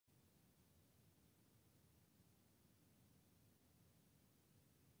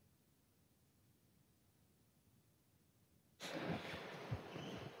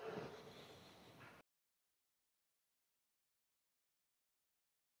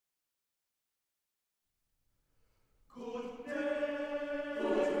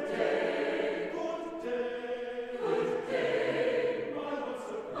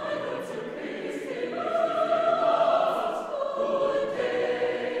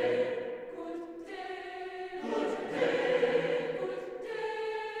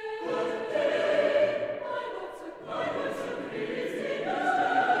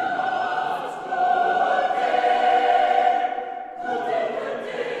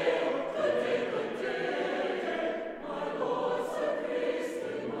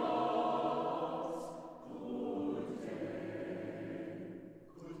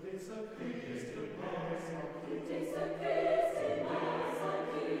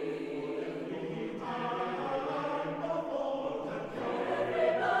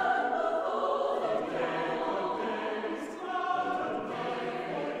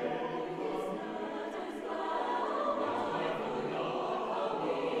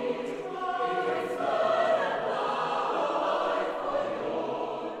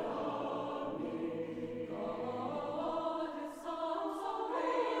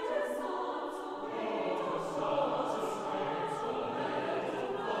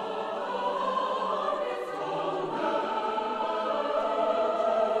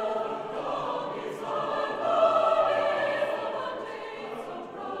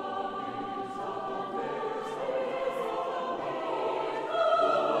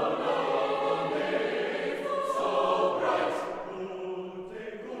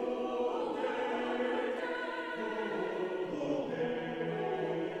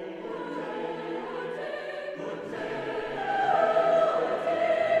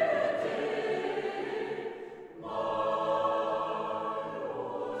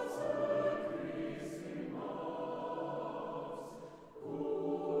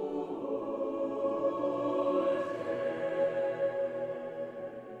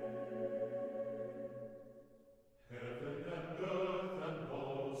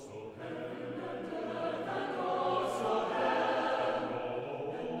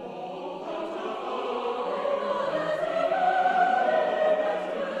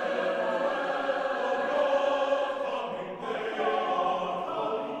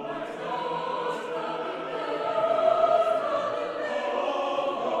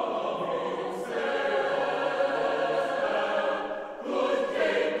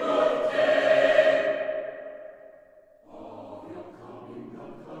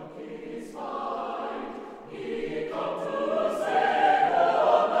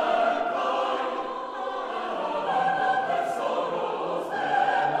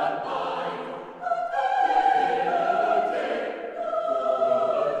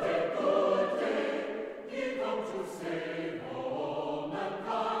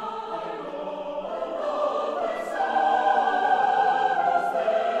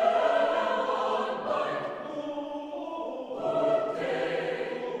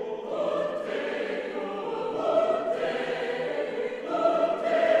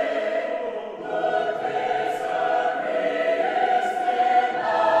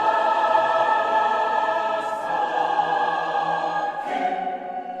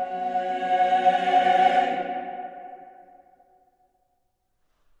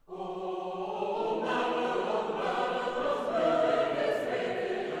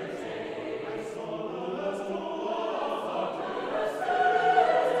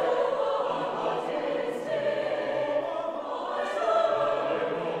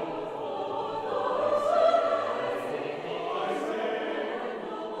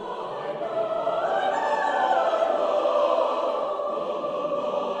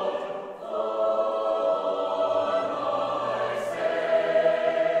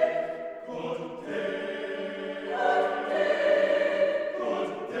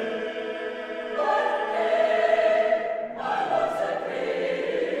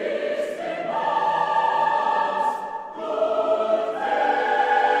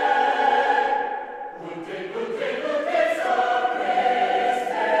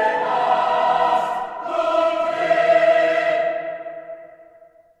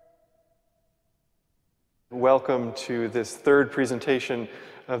welcome to this third presentation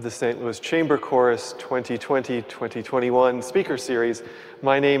of the St. Louis Chamber Chorus 2020-2021 Speaker Series.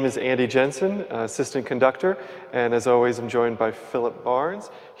 My name is Andy Jensen, Assistant Conductor, and as always I'm joined by Philip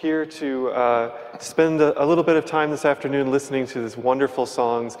Barnes, here to spend a little bit of time this afternoon listening to these wonderful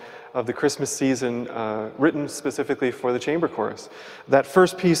songs of the Christmas season written specifically for the Chamber Chorus. That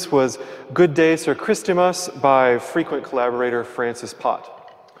first piece was Good Day Sir Christëmas by frequent collaborator Francis Pott.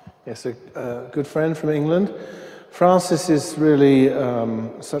 Yes, a good friend from England. Francis is really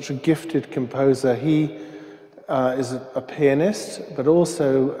such a gifted composer. He is a pianist, but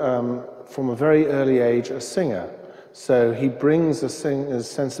also from a very early age a singer. So he brings a singer's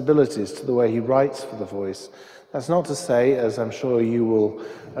sensibilities to the way he writes for the voice. That's not to say, as I'm sure you will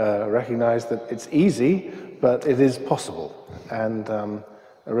recognize, that it's easy, but it is possible. And a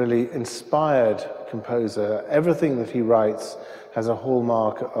really inspired composer. Everything that he writes has a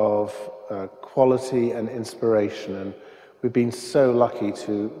hallmark of quality and inspiration, and we've been so lucky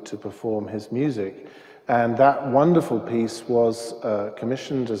to perform his music. And that wonderful piece was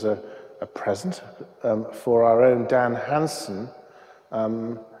commissioned as a present for our own Dan Hansen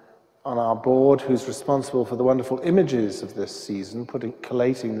on our board, who's responsible for the wonderful images of this season,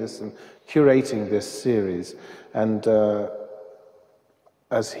 collating this and curating this series. And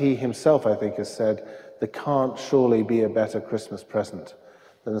as he himself, I think, has said, there can't surely be a better Christmas present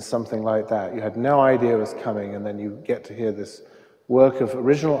than something like that. You had no idea it was coming, and then you get to hear this work of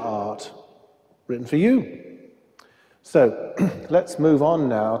original art written for you. So let's move on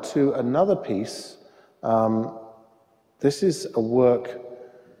now to another piece. This is a work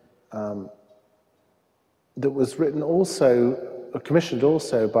that was written also, commissioned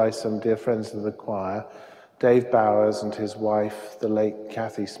also by some dear friends of the choir, Dave Bowers and his wife, the late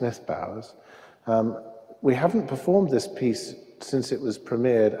Kathy Smith Bowers. We haven't performed this piece since it was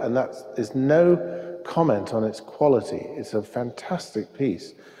premiered, and that is no comment on its quality. It's a fantastic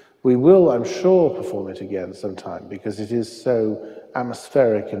piece. We will, I'm sure, perform it again sometime because it is so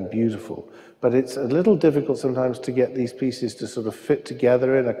atmospheric and beautiful. But it's a little difficult sometimes to get these pieces to sort of fit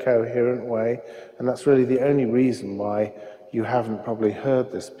together in a coherent way, and that's really the only reason why you haven't probably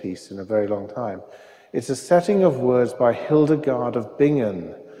heard this piece in a very long time. It's a setting of words by Hildegard of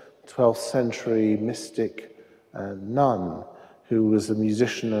Bingen, 12th century mystic nun, who was a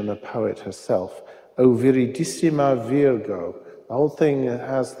musician and a poet herself. O Viridissima Virgo. The whole thing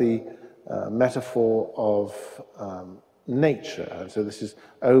has the metaphor of nature. And so this is,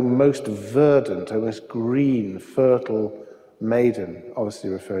 O most verdant, O most green, fertile maiden, obviously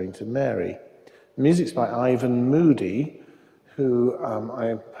referring to Mary. The music's by Ivan Moody, who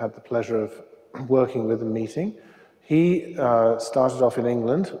I had the pleasure of working with and meeting. He started off in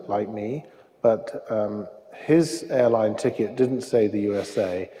England, like me, but his airline ticket didn't say the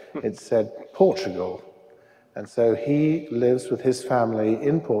USA, it said Portugal. And so he lives with his family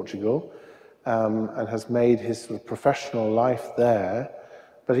in Portugal and has made his sort of professional life there.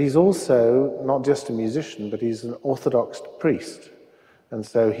 But he's also not just a musician, but he's an Orthodox priest. And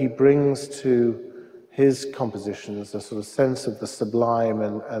so he brings to his compositions a sort of sense of the sublime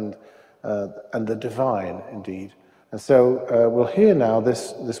and the divine, indeed. And so we'll hear now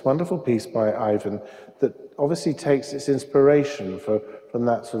this wonderful piece by Ivan that obviously takes its inspiration from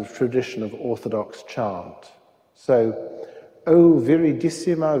that sort of tradition of Orthodox chant. So, O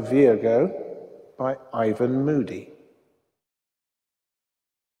Viridissima Virgo by Ivan Moody.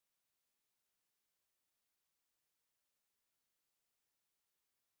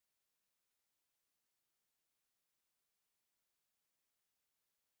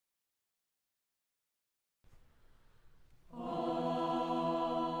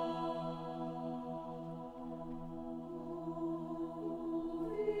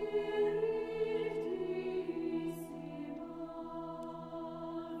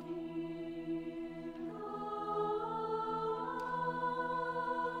 Oh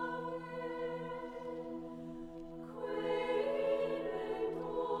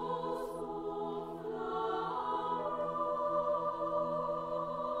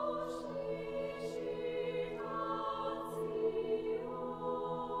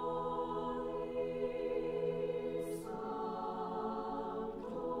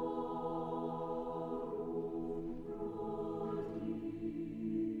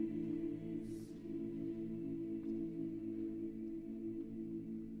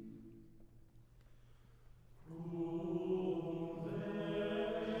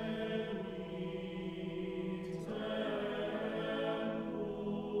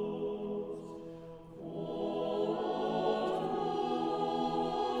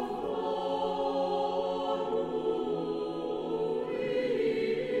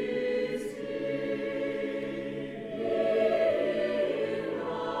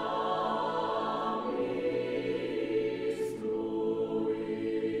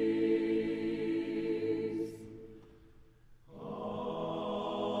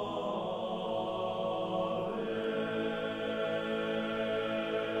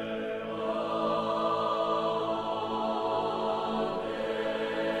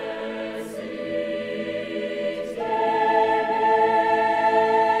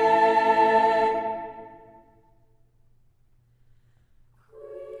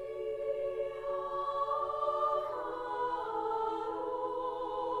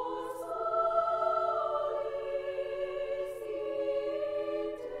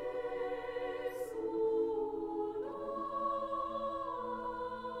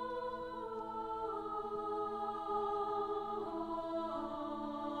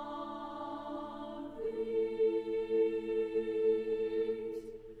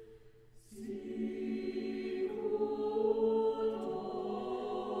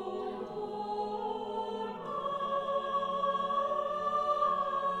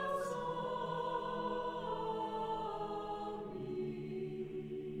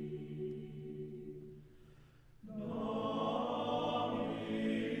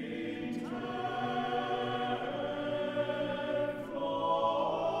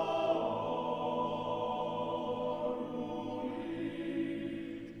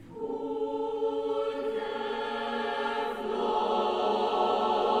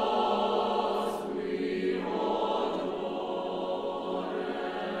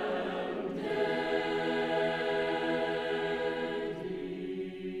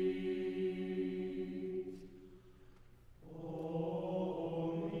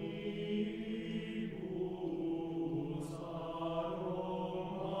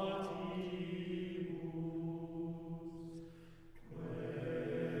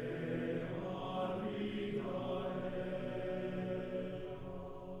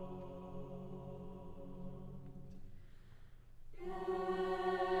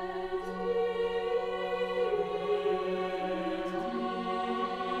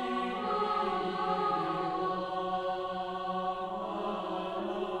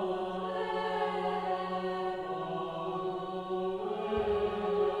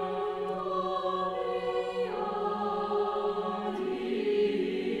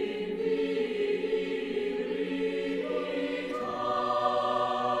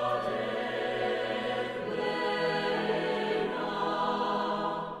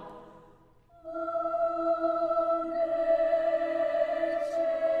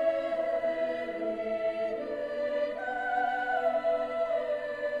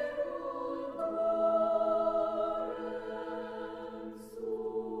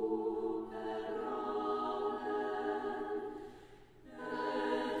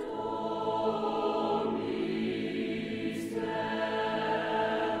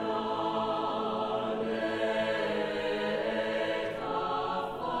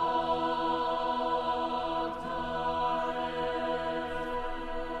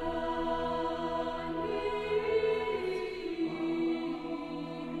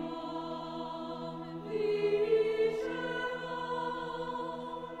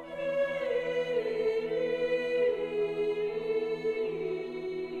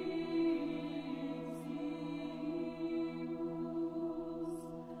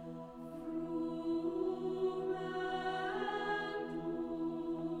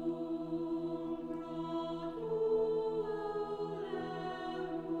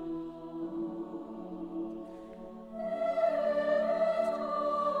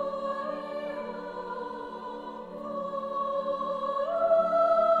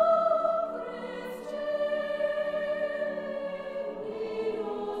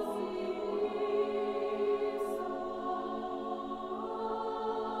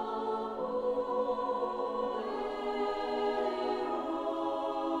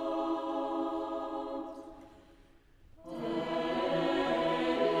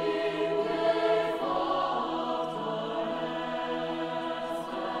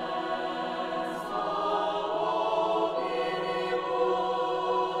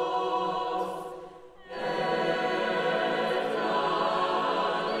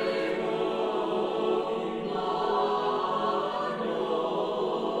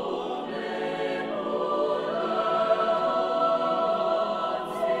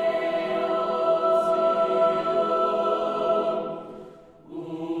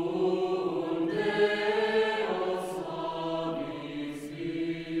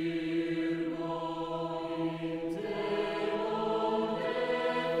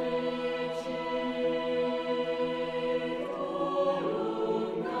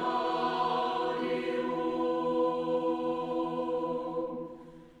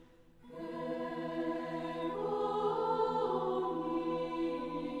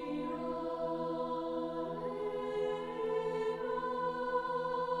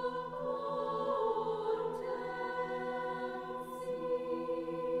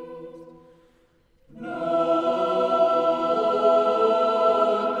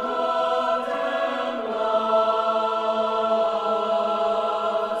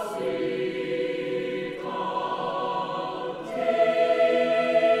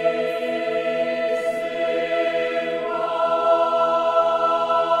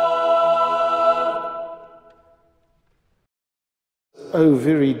O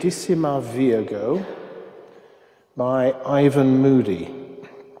Viridissima Virgo by Ivan Moody.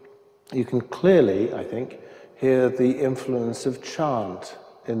 You can clearly, I think, hear the influence of chant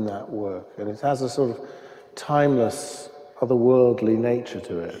in that work, and it has a sort of timeless, otherworldly nature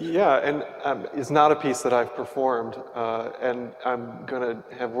to it. Yeah, and it's not a piece that I've performed, and I'm going to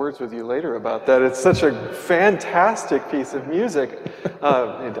have words with you later about that. It's such a fantastic piece of music.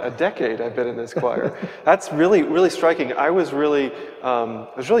 A decade I've been in this choir. That's really, really striking. I was really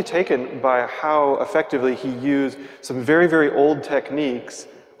taken by how effectively he used some very, very old techniques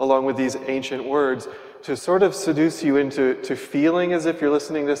along with these ancient words to sort of seduce you into feeling as if you're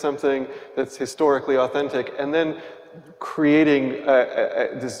listening to something that's historically authentic, and then creating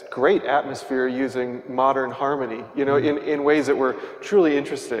this great atmosphere using modern harmony, you know, in ways that were truly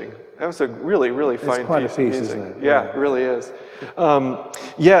interesting. That was a really, really fine piece of music. Isn't it? Yeah, it really is.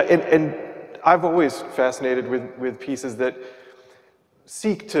 And I've always fascinated with pieces that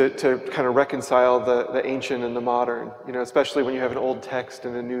seek to kind of reconcile the ancient and the modern, you know, especially when you have an old text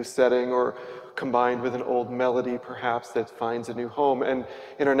in a new setting or combined with an old melody, perhaps, that finds a new home. And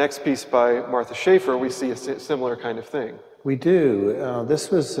in our next piece by Martha Shaffer, we see a similar kind of thing. We do. This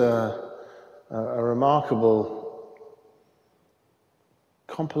was a remarkable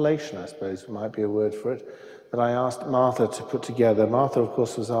compilation, I suppose might be a word for it, that I asked Martha to put together. Martha, of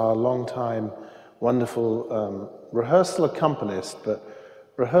course, was our long-time, wonderful rehearsal accompanist, but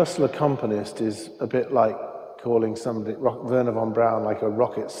rehearsal accompanist is a bit like calling somebody, Werner von Braun, like a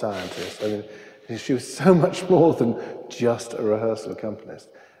rocket scientist. I mean, she was so much more than just a rehearsal accompanist.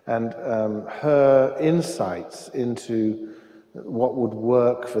 And her insights into what would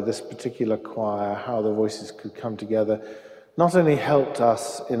work for this particular choir, how the voices could come together, not only helped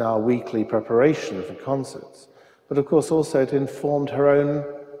us in our weekly preparation for concerts, but of course also it informed her own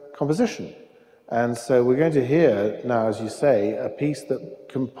composition. And so we're going to hear now, as you say, a piece that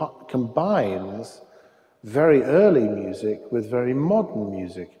combines very early music with very modern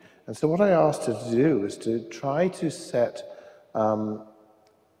music. And so what I asked her to do is to try to set a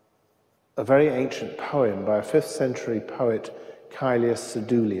very ancient poem by a 5th century poet, Caelius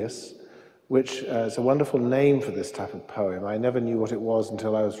Sedulius, which is a wonderful name for this type of poem. I never knew what it was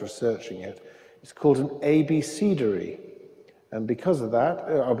until I was researching it. It's called an abecedary. And because of that,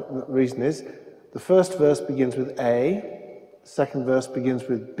 the reason is, the first verse begins with A, the second verse begins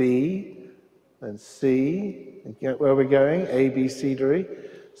with B, then C, and get where we're going, abecedary.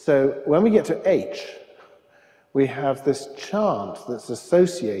 So when we get to H, we have this chant that's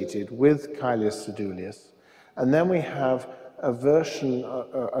associated with Caelius Sedulius, and then we have a version,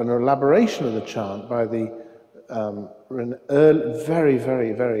 an elaboration of the chant by the very,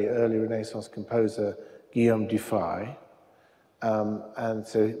 very, very early Renaissance composer Guillaume Dufay. And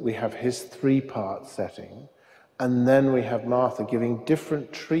so we have his 3-part setting, and then we have Martha giving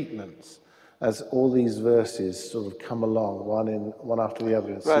different treatments as all these verses sort of come along, one after the other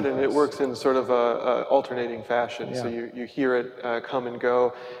in sequence. Right, and it works in sort of a alternating fashion, yeah. So you hear it come and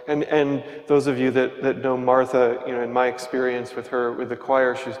go. And those of you that know Martha, you know, in my experience with her, with the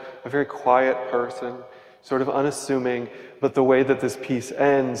choir, she's a very quiet person, sort of unassuming, but the way that this piece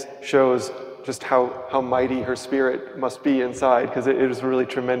ends shows just how mighty her spirit must be inside, because it is a really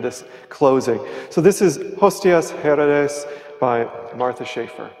tremendous closing. So this is Hostis Herodes by Martha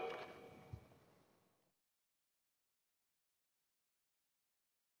Shaffer.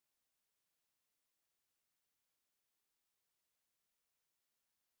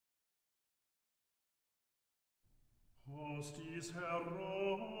 Hostis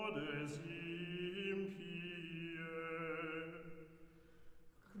Herodes impie,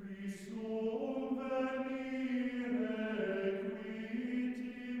 Christum venire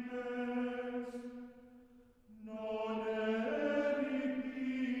quitimes, non eripit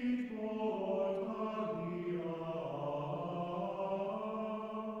totalia,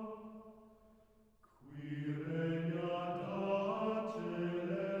 qui regnat ad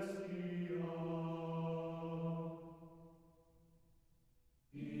celestia.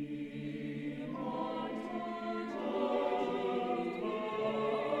 Immortalis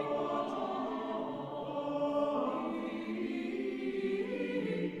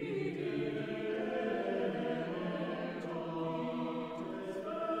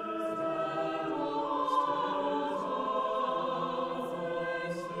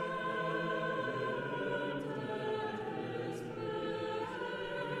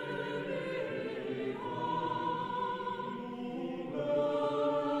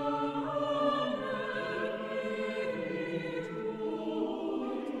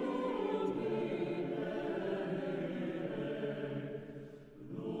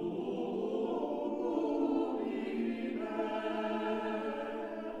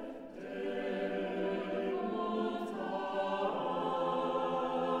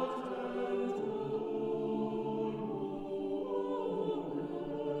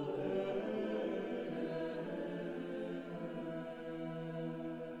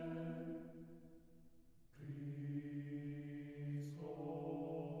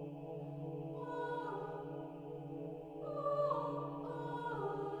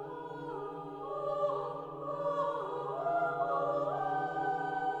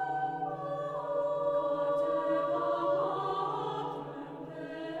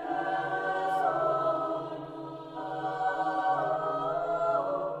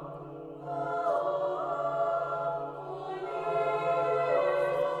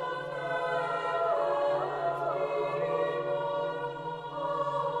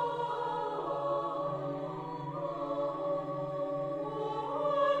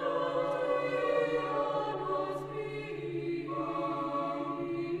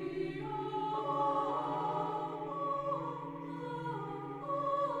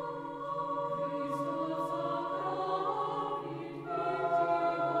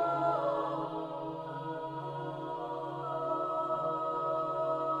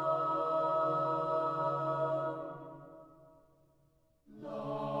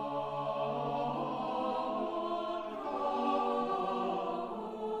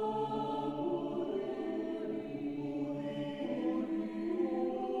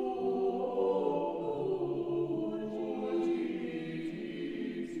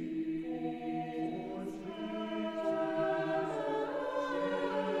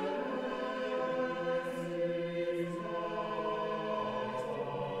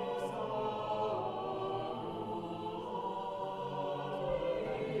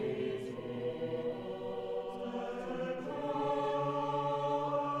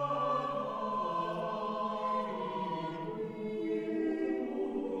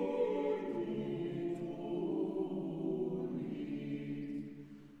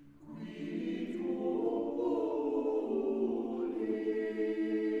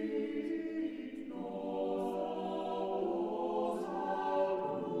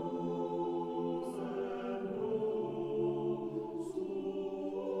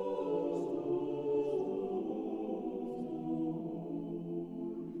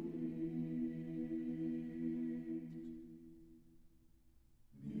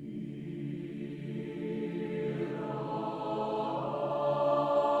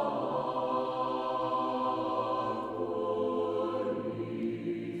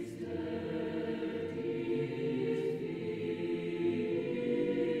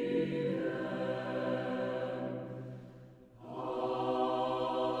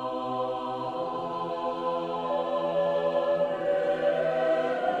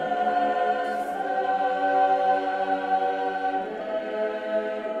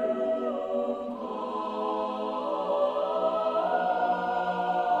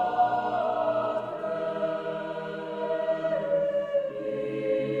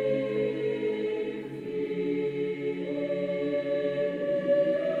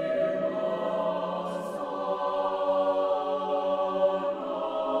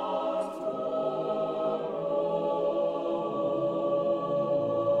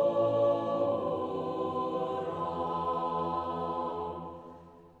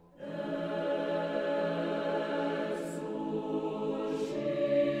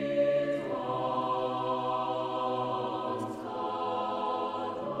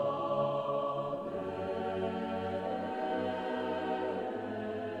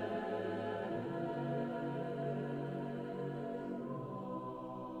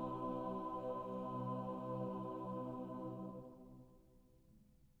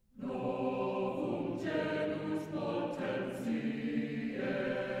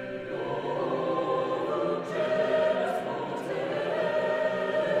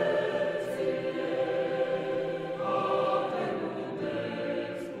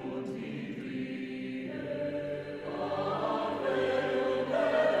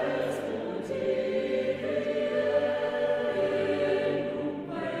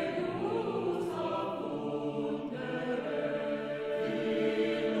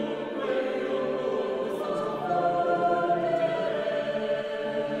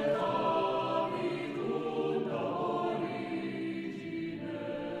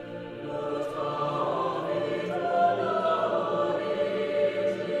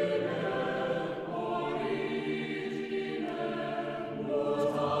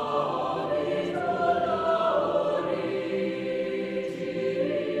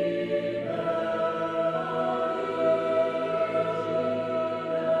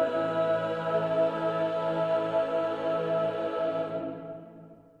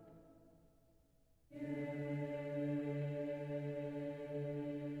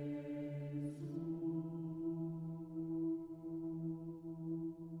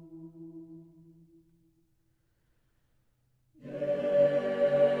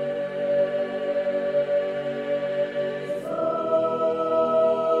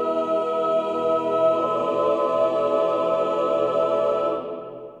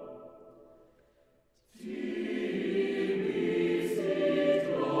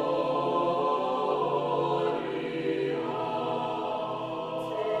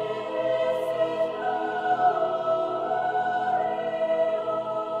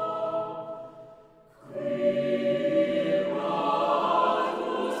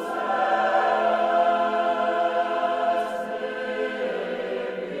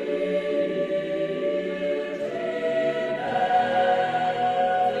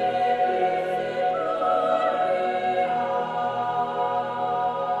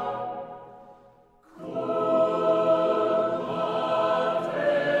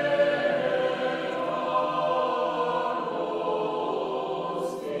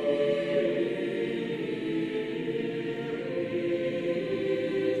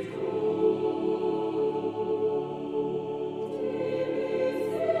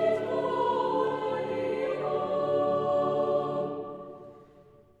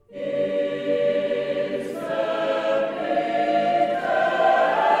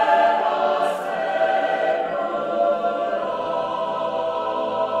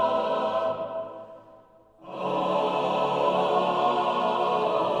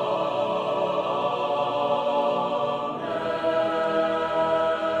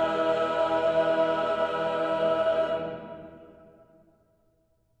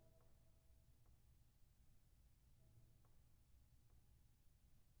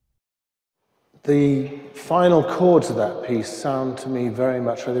The final chords of that piece sound to me very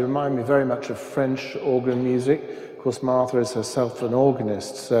much, or they remind me very much of French organ music. Of course, Martha is herself an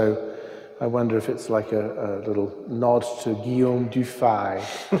organist, so I wonder if it's like a little nod to Guillaume Dufay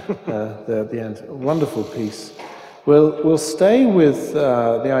there at the end. A wonderful piece. We'll stay with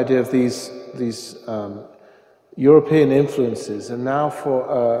the idea of these European influences, and now for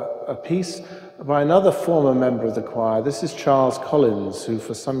a piece by another former member of the choir. This is Charles Collins, who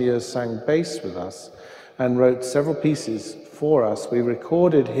for some years sang bass with us and wrote several pieces for us. We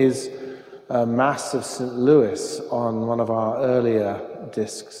recorded his Mass of St. Louis on one of our earlier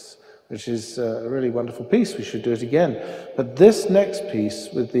discs, which is a really wonderful piece. We should do it again. But this next piece,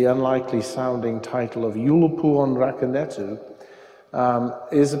 with the unlikely sounding title of Joulupuu on rakennettu,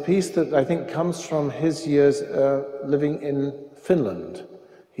 is a piece that I think comes from his years living in Finland.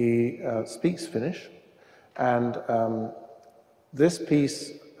 He speaks Finnish, and this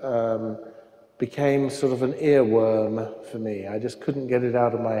piece became sort of an earworm for me. I just couldn't get it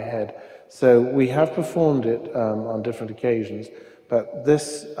out of my head. So we have performed it on different occasions, but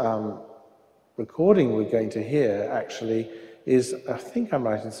this recording we're going to hear actually is, I think I'm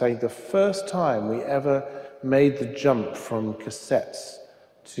right in saying, the first time we ever made the jump from cassettes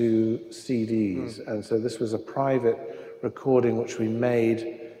to CDs. And so this was a private recording which we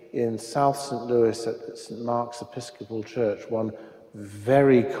made in South St. Louis at St. Mark's Episcopal Church one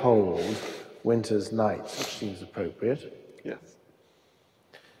very cold winter's night, which seems appropriate. Yes.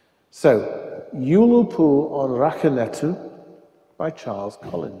 So, Joulupuu on rakennettu by Charles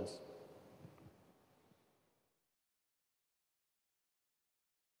Collins.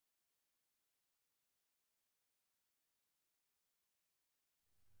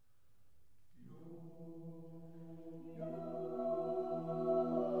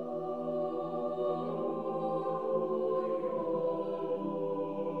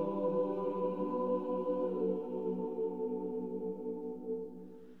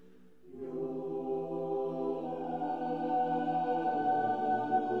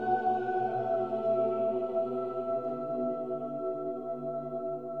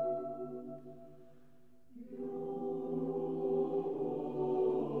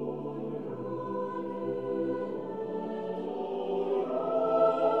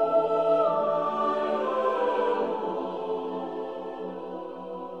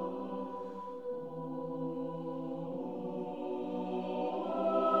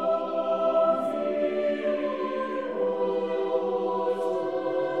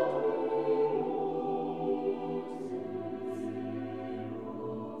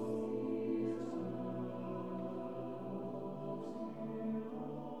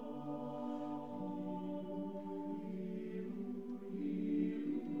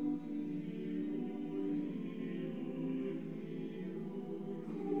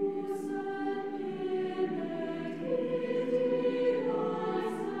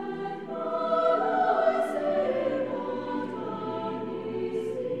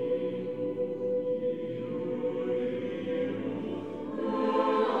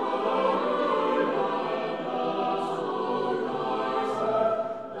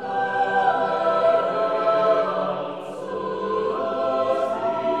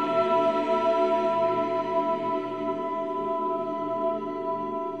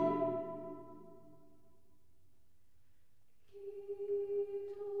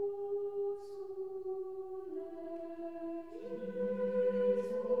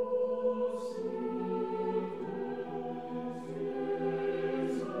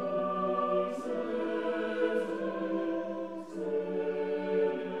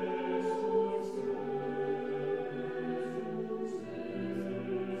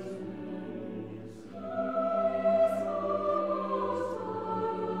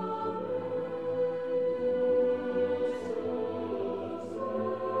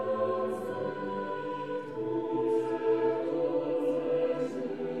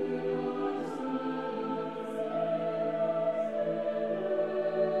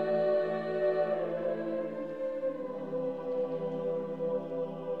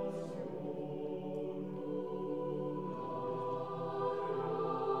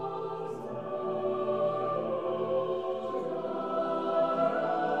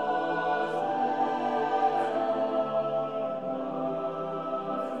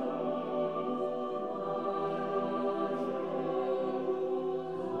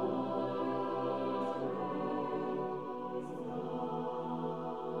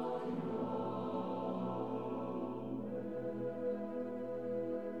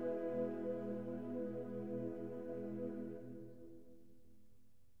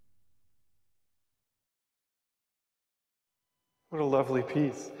 What a lovely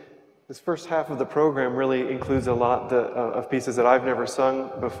piece. This first half of the program really includes a lot of pieces that I've never sung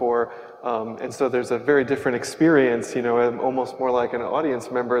before, and so there's a very different experience, you know, I'm almost more like an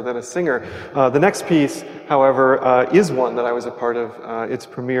audience member than a singer. The next piece, however, is one that I was a part of. Its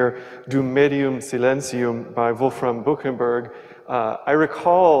premiere, Dum Medium Silentium by Wolfram Buchenberg. I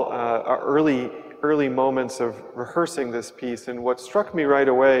recall our early moments of rehearsing this piece, and what struck me right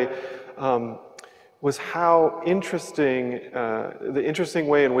away was how interesting, the interesting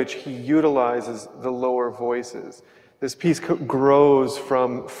way in which he utilizes the lower voices. This piece grows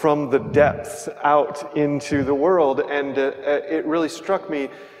from the depths out into the world, and it really struck me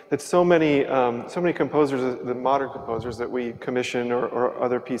that so many composers, the modern composers that we commission or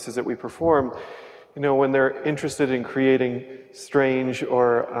other pieces that we perform, you know, when they're interested in creating strange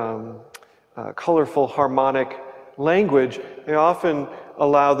or colorful harmonic language, they often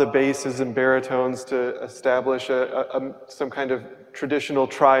allow the basses and baritones to establish some kind of traditional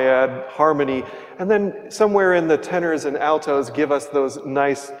triad harmony, and then somewhere in the tenors and altos give us those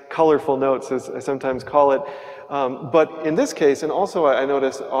nice colorful notes, as I sometimes call it. But in this case, and also I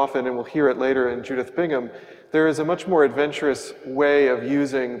notice often, and we'll hear it later in Judith Bingham, there is a much more adventurous way of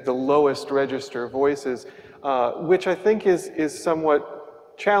using the lowest register voices, which I think is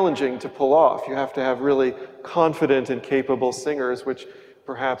somewhat challenging to pull off. You have to have really confident and capable singers, which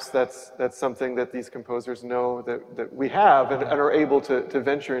perhaps that's something that these composers know that we have and are able to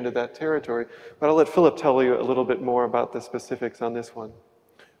venture into that territory. But I'll let Philip tell you a little bit more about the specifics on this one.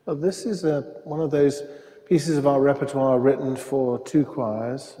 Well, this is one of those pieces of our repertoire written for two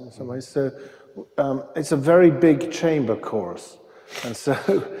choirs in some ways. So it's a very big chamber chorus. And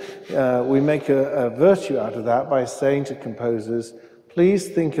so we make a virtue out of that by saying to composers, please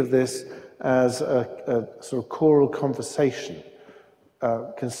think of this as a sort of choral conversation.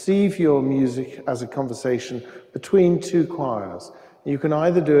 Conceive your music as a conversation between two choirs. You can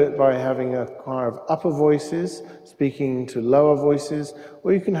either do it by having a choir of upper voices speaking to lower voices,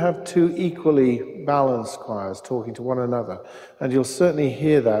 or you can have two equally balanced choirs talking to one another. And you'll certainly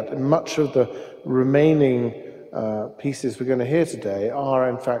hear that. And much of the remaining pieces we're going to hear today are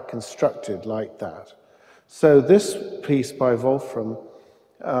in fact constructed like that. So this piece by Wolfram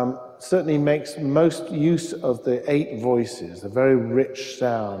certainly makes most use of the 8 voices, a very rich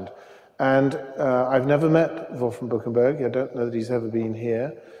sound. And I've never met Wolfram Buchenberg. I don't know that he's ever been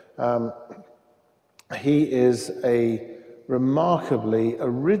here. He is a remarkably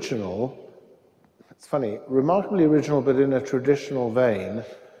original, it's funny, remarkably original but in a traditional vein,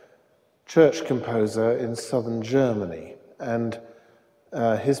 church composer in southern Germany. And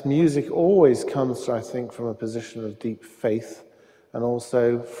his music always comes, I think, from a position of deep faith, and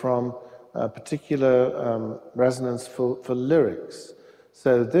also from a particular resonance for lyrics.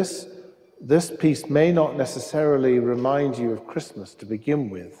 So this piece may not necessarily remind you of Christmas to begin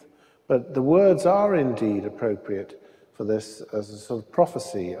with, but the words are indeed appropriate for this as a sort of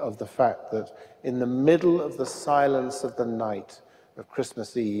prophecy of the fact that in the middle of the silence of the night of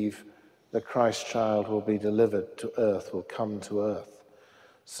Christmas Eve, the Christ child will be delivered to earth, will come to earth.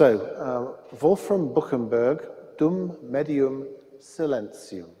 So, Wolfram Buchenberg, Dum Medium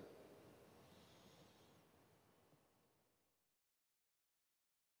Silentium.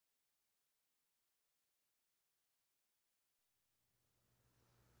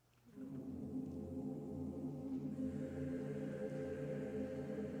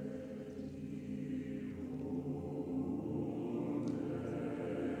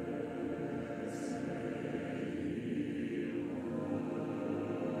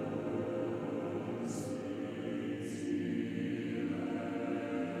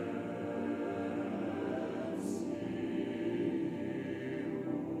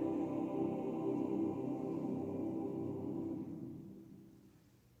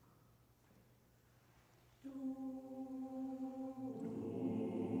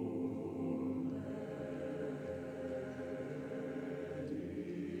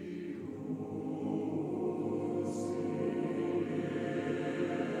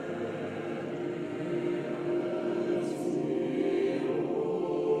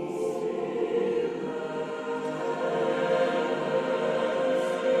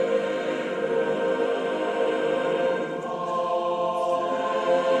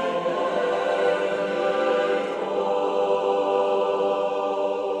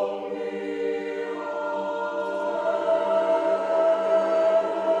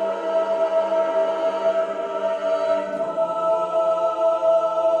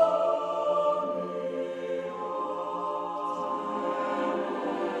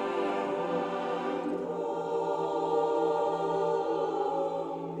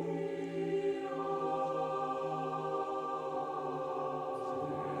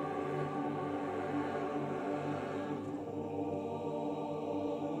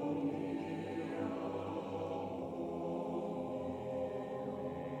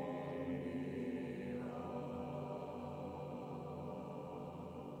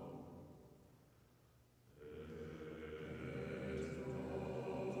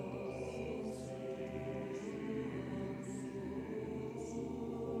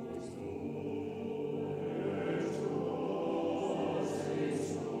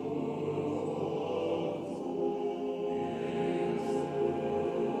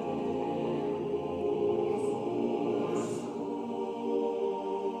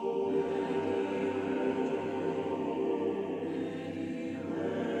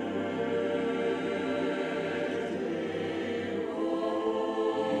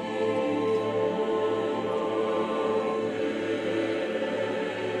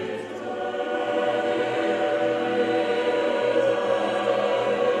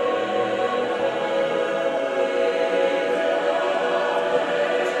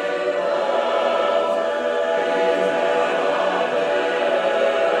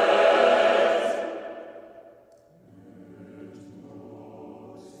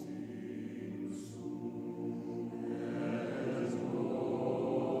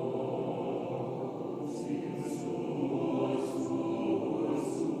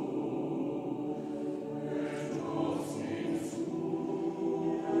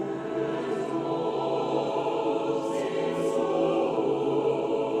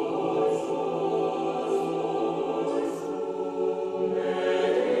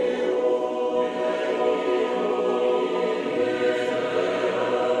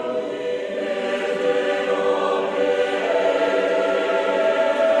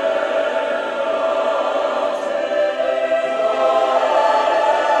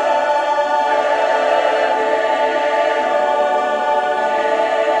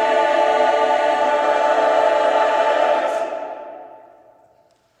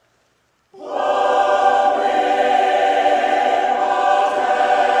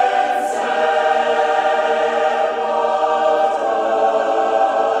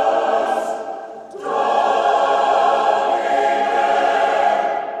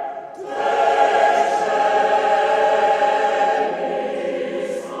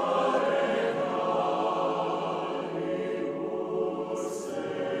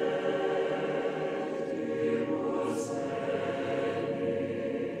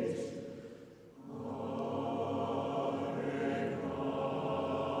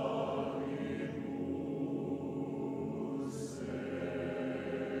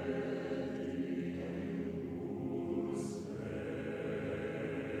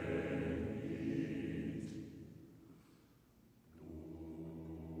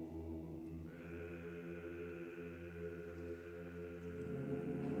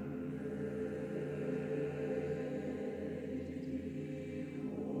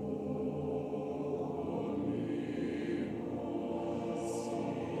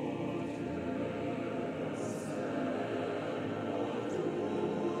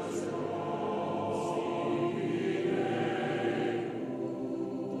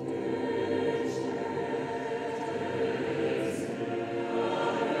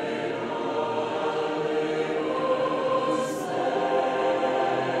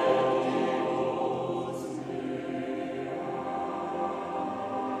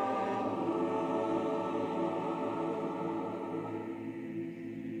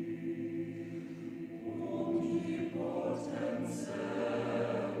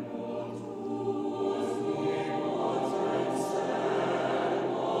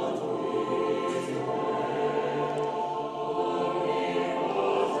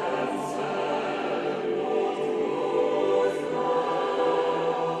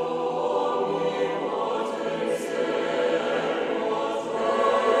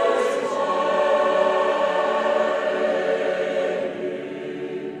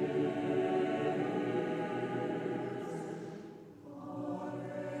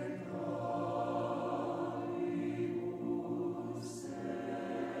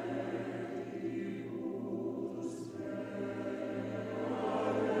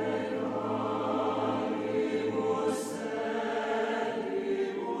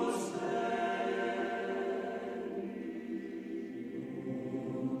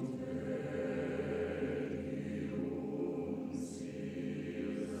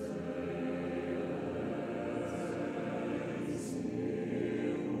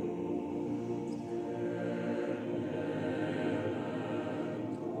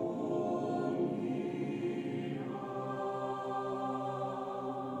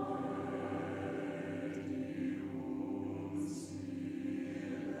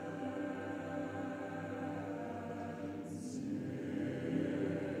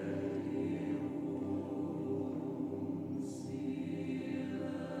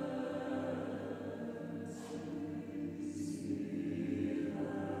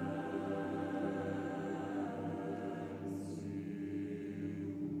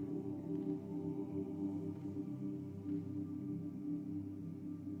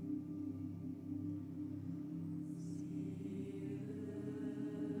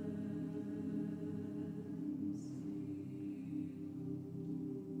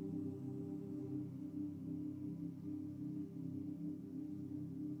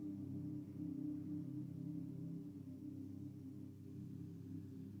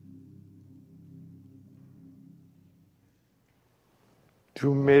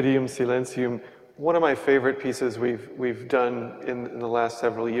 Dum Medium Silentium, one of my favorite pieces we've done in the last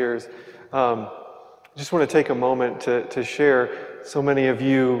several years. I just want to take a moment to share. So many of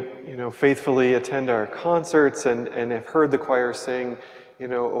you, faithfully attend our concerts and have heard the choir sing,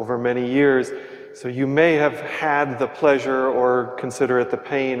 over many years. So you may have had the pleasure or consider it the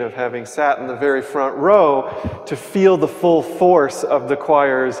pain of having sat in the very front row to feel the full force of the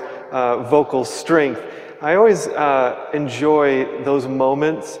choir's vocal strength. I always enjoy those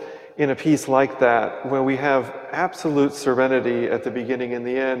moments in a piece like that where we have absolute serenity at the beginning and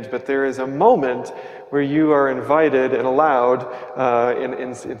the end, but there is a moment where you are invited and allowed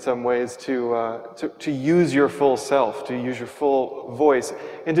in some ways to use your full self, to use your full voice,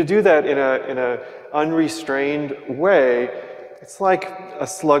 and to do that in a unrestrained way. It's like a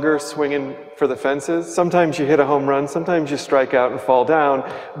slugger swinging for the fences. Sometimes you hit a home run, sometimes you strike out and fall down,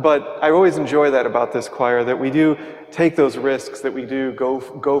 but I always enjoy that about this choir, that we do take those risks, that we do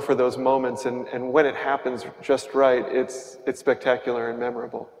go for those moments, and when it happens just right, it's spectacular and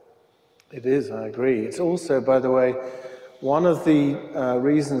memorable. It is, I agree. It's also, by the way, one of the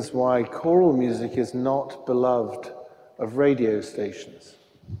reasons why choral music is not beloved of radio stations.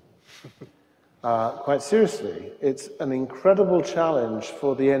 Quite seriously, it's an incredible challenge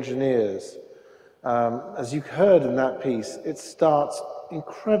for the engineers. As you heard in that piece, it starts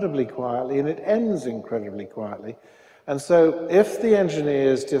incredibly quietly and it ends incredibly quietly. And so if the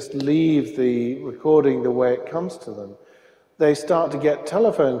engineers just leave the recording the way it comes to them, they start to get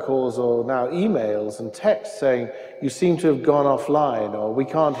telephone calls or now emails and texts saying, you seem to have gone offline, or we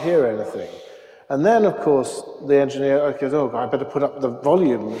can't hear anything. And then, of course, the engineer goes, oh, I better put up the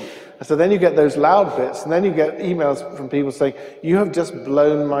volume. And so then you get those loud bits, and then you get emails from people saying, you have just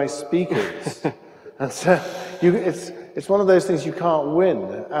blown my speakers. And so it's one of those things you can't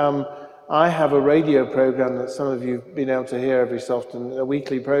win. I have a radio program that some of you have been able to hear every so often, a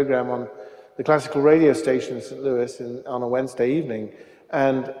weekly program on the classical radio station in St. Louis on a Wednesday evening.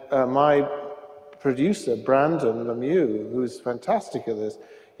 And my producer, Brandon Lemieux, who's fantastic at this,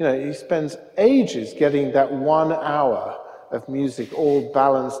 he spends ages getting that 1 hour of music all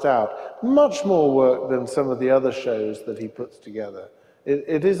balanced out. Much more work than some of the other shows that he puts together.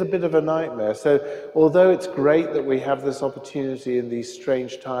 It is a bit of a nightmare. So although it's great that we have this opportunity in these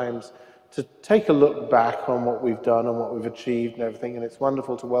strange times to take a look back on what we've done and what we've achieved and everything, and it's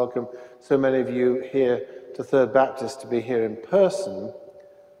wonderful to welcome so many of you here to Third Baptist to be here in person,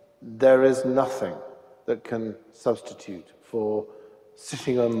 there is nothing that can substitute for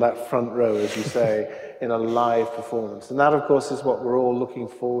sitting on that front row, as you say, in a live performance. And that, of course, is what we're all looking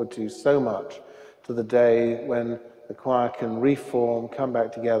forward to so much, to the day when the choir can reform, come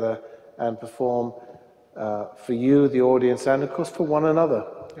back together and perform for you, the audience, and, of course, for one another.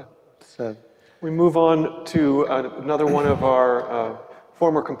 Yeah. So we move on to another one of our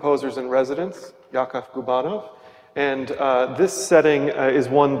former composers in residence, Yakov Gubanov. And this setting is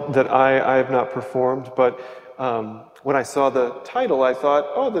one that I have not performed, but when I saw the title, I thought,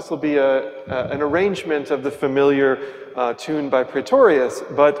 oh, this will be an arrangement of the familiar tune by Praetorius,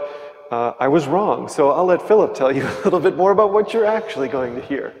 but I was wrong. So I'll let Philip tell you a little bit more about what you're actually going to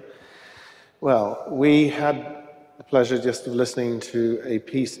hear. Well, we had the pleasure just of listening to a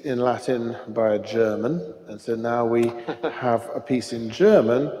piece in Latin by a German, and so now we have a piece in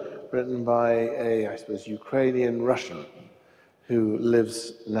German written by a, I suppose, Ukrainian Russian who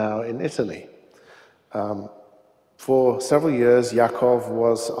lives now in Italy. For several years, Yakov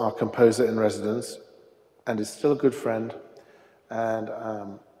was our composer in residence and is still a good friend.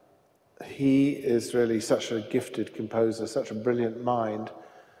 And he is really such a gifted composer, such a brilliant mind.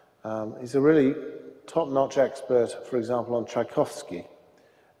 He's a really top-notch expert, for example, on Tchaikovsky.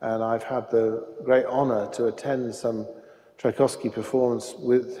 And I've had the great honor to attend some Tchaikovsky performance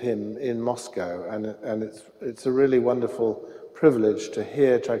with him in Moscow. And it's a really wonderful privilege to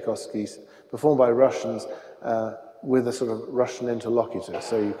hear Tchaikovsky performed by Russians with a sort of Russian interlocutor,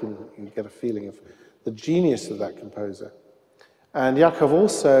 so you can get a feeling of the genius of that composer. And Yakov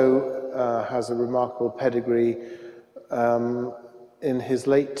also has a remarkable pedigree. In his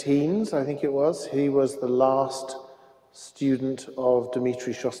late teens, I think it was, he was the last student of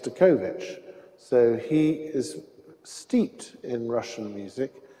Dmitri Shostakovich. So he is steeped in Russian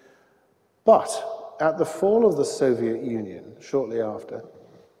music. But at the fall of the Soviet Union, shortly after,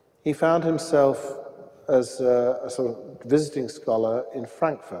 he found himself as a sort of visiting scholar in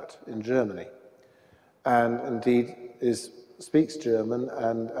Frankfurt, in Germany, and indeed speaks German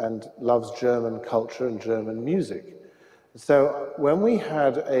and loves German culture and German music. So when we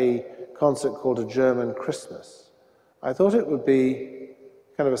had a concert called A German Christmas, I thought it would be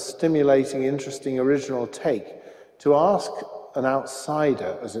kind of a stimulating, interesting, original take to ask an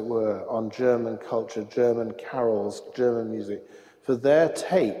outsider, as it were, on German culture, German carols, German music, for their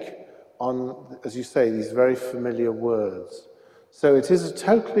take on, as you say, these very familiar words. So it is a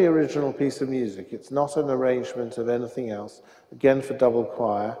totally original piece of music. It's not an arrangement of anything else, again for double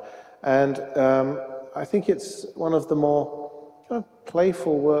choir. And I think it's one of the more kind of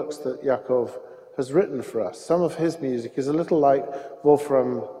playful works that Yakov has written for us. Some of his music is a little like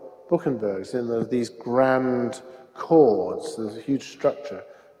Wolfram Buchenberg's in these grand chords, there's a huge structure.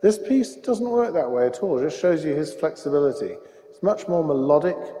 This piece doesn't work that way at all, it just shows you his flexibility. It's much more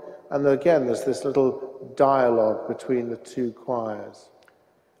melodic, and again, there's this little dialogue between the two choirs.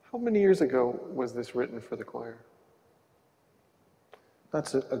 How many years ago was this written for the choir?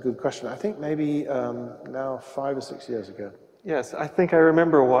 That's a good question. I think maybe now 5 or 6 years ago. Yes, I think I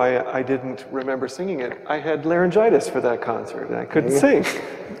remember why I didn't remember singing it. I had laryngitis for that concert, and I couldn't sing.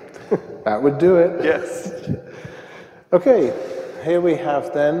 That would do it. Yes. Okay, here we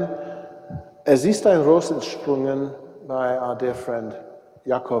have then Ist Ein Ros Entsprungen by our dear friend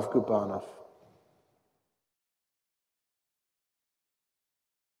Yakov Gubanov.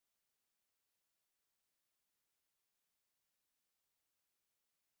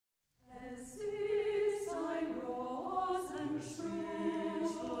 Es ist ein Ros entsprungen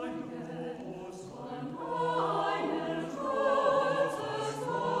von einem großen Wort,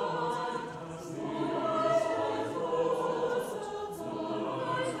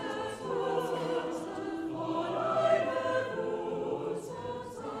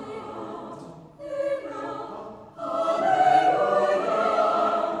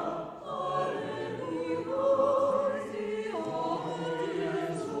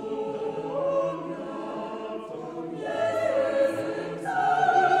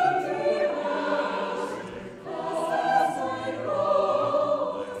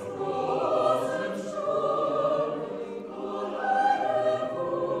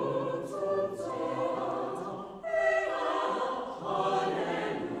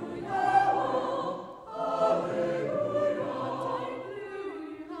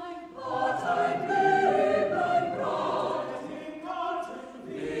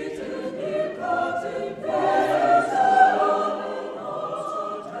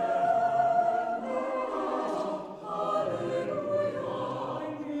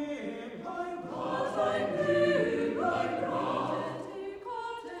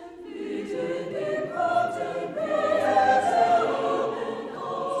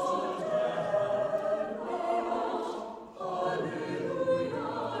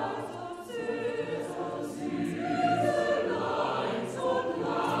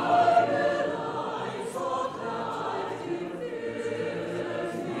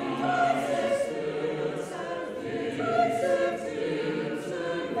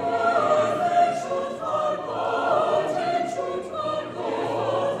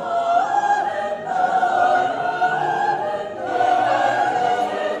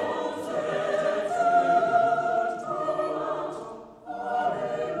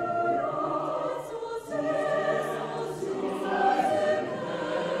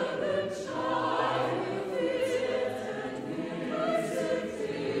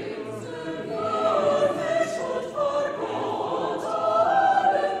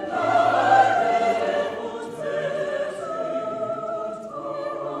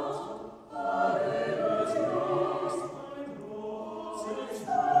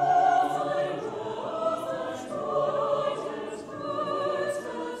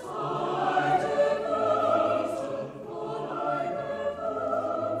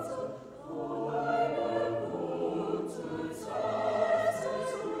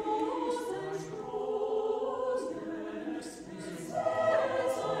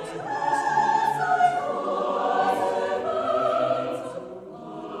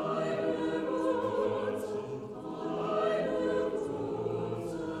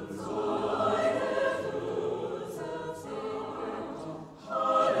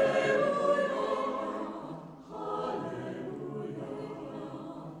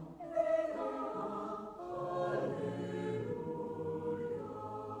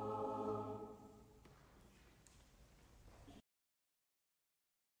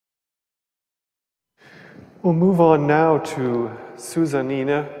 We'll move on now to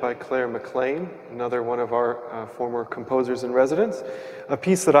Susannine by Clare Maclean, another one of our former composers in residence. A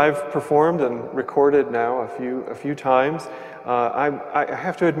piece that I've performed and recorded now a few times. I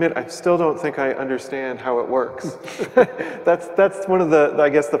have to admit, I still don't think I understand how it works. That's one of the, I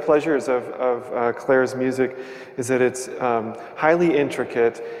guess, the pleasures of Clare's music, is that it's highly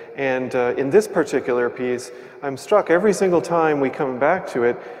intricate. And in this particular piece, I'm struck every single time we come back to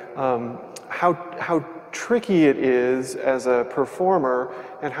it, how tricky it is as a performer,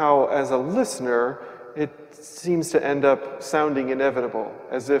 and how, as a listener, it seems to end up sounding inevitable,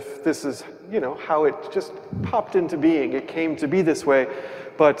 as if this is, how it just popped into being. It came to be this way.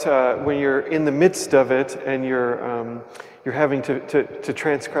 But when you're in the midst of it and you're having to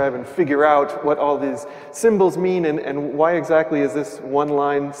transcribe and figure out what all these symbols mean and why exactly is this one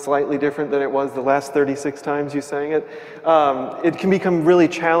line slightly different than it was the last 36 times you sang it, it can become really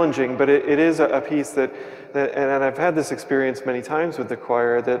challenging, but it is a piece that, and I've had this experience many times with the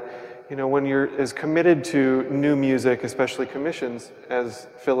choir, that when you're as committed to new music, especially commissions, as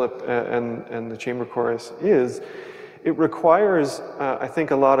Philip and the chamber chorus is, it requires, I think,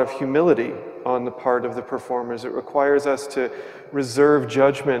 a lot of humility on the part of the performers. It requires us to reserve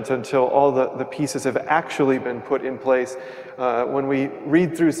judgment until all the pieces have actually been put in place. When we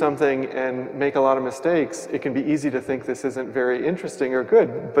read through something and make a lot of mistakes, it can be easy to think this isn't very interesting or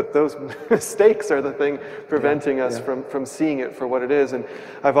good, but those mistakes are the thing preventing us from seeing it for what it is. And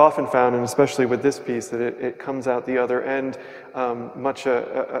I've often found, and especially with this piece, that it comes out the other end a much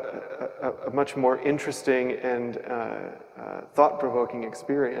more interesting and thought-provoking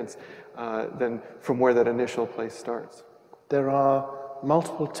experience than from where that initial place starts. There are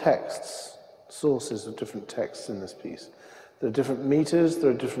multiple texts, sources of different texts in this piece. There are different meters,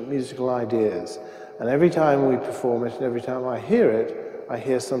 there are different musical ideas. And every time we perform it and every time I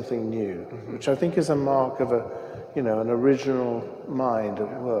hear something new, which I think is a mark of an original mind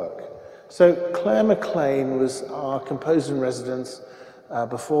at work. So Clare Maclean was our composer in residence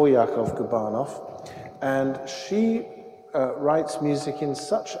before Yakov Gubanov, and she writes music in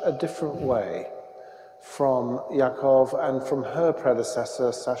such a different way from Yakov and from her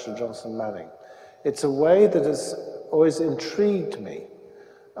predecessor, Sasha Johnson Manning. It's a way that has always intrigued me.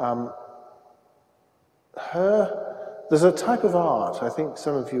 There's a type of art, I think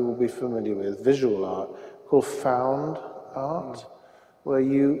some of you will be familiar with, visual art, called found art, where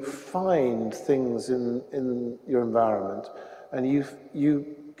you find things in your environment and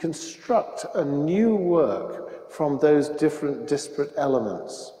you construct a new work from those different disparate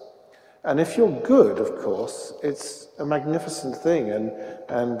elements. And if you're good, of course, it's a magnificent thing,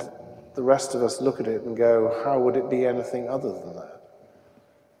 and the rest of us look at it and go, how would it be anything other than that?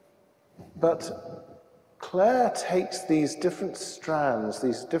 But Clare takes these different strands,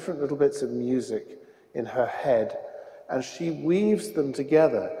 these different little bits of music in her head, and she weaves them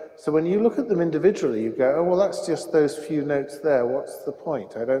together. So when you look at them individually, you go, oh, well, that's just those few notes there. What's the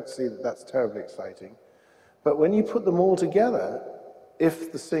point? I don't see that that's terribly exciting. But when you put them all together,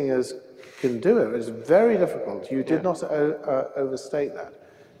 if the singers can do it, it's very difficult. You did not overstate that.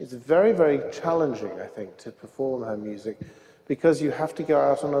 It's very, very challenging, I think, to perform her music, because you have to go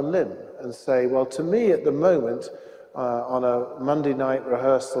out on a limb and say, well, to me at the moment, on a Monday night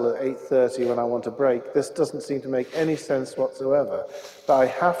rehearsal at 8:30 when I want a break, this doesn't seem to make any sense whatsoever. But I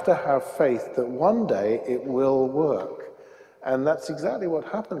have to have faith that one day it will work. And that's exactly what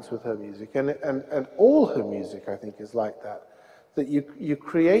happens with her music. And all her music, I think, is like that. That you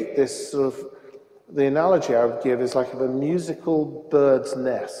create this sort of, the analogy I would give is like of a musical bird's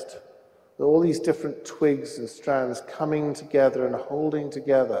nest. All these different twigs and strands coming together and holding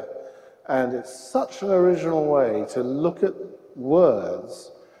together. And it's such an original way to look at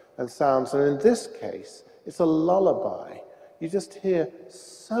words and sounds. And in this case, it's a lullaby. You just hear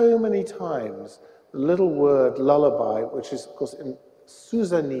so many times the little word lullaby, which is, of course, in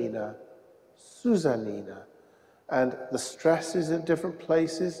Susannine, Susannine. And the stress is at different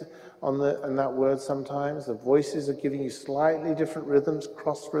places on that word sometimes. The voices are giving you slightly different rhythms,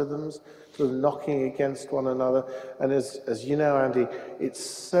 cross rhythms, sort of knocking against one another. And as you know, Andy, it's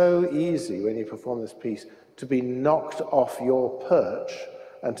so easy when you perform this piece to be knocked off your perch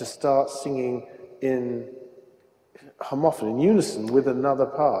and to start singing in homophony, in unison with another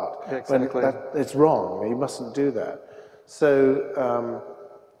part. Exactly. When it's wrong. You mustn't do that. So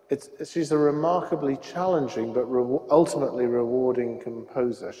she's a remarkably challenging but ultimately rewarding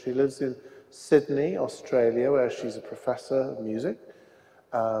composer. She lives in Sydney, Australia, where she's a professor of music.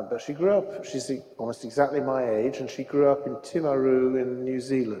 But she grew up, she's almost exactly my age, and she grew up in Timaru in New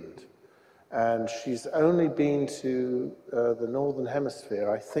Zealand. And she's only been to the Northern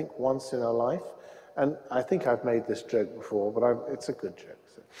Hemisphere, I think, once in her life. And I think I've made this joke before, but it's a good joke.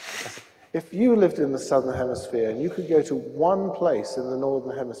 So. If you lived in the Southern Hemisphere and you could go to one place in the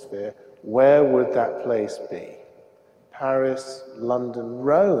Northern Hemisphere, where would that place be? Paris, London,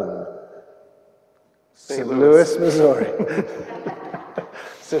 Rome, St. Louis, Missouri.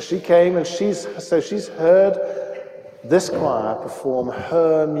 So she came and she's heard this choir perform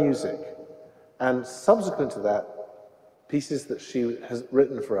her music. And subsequent to that, pieces that she has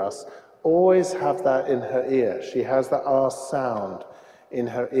written for us always have that in her ear. She has that R sound in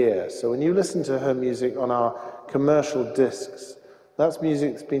her ear. So when you listen to her music on our commercial discs, that's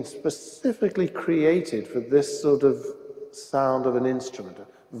music that's been specifically created for this sort of sound of an instrument, a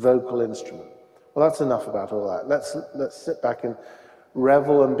vocal instrument. Well, that's enough about all that. Let's sit back and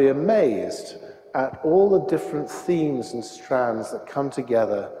revel and be amazed at all the different themes and strands that come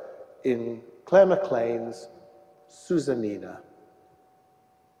together in Clare Maclean's Susannine. Susannine.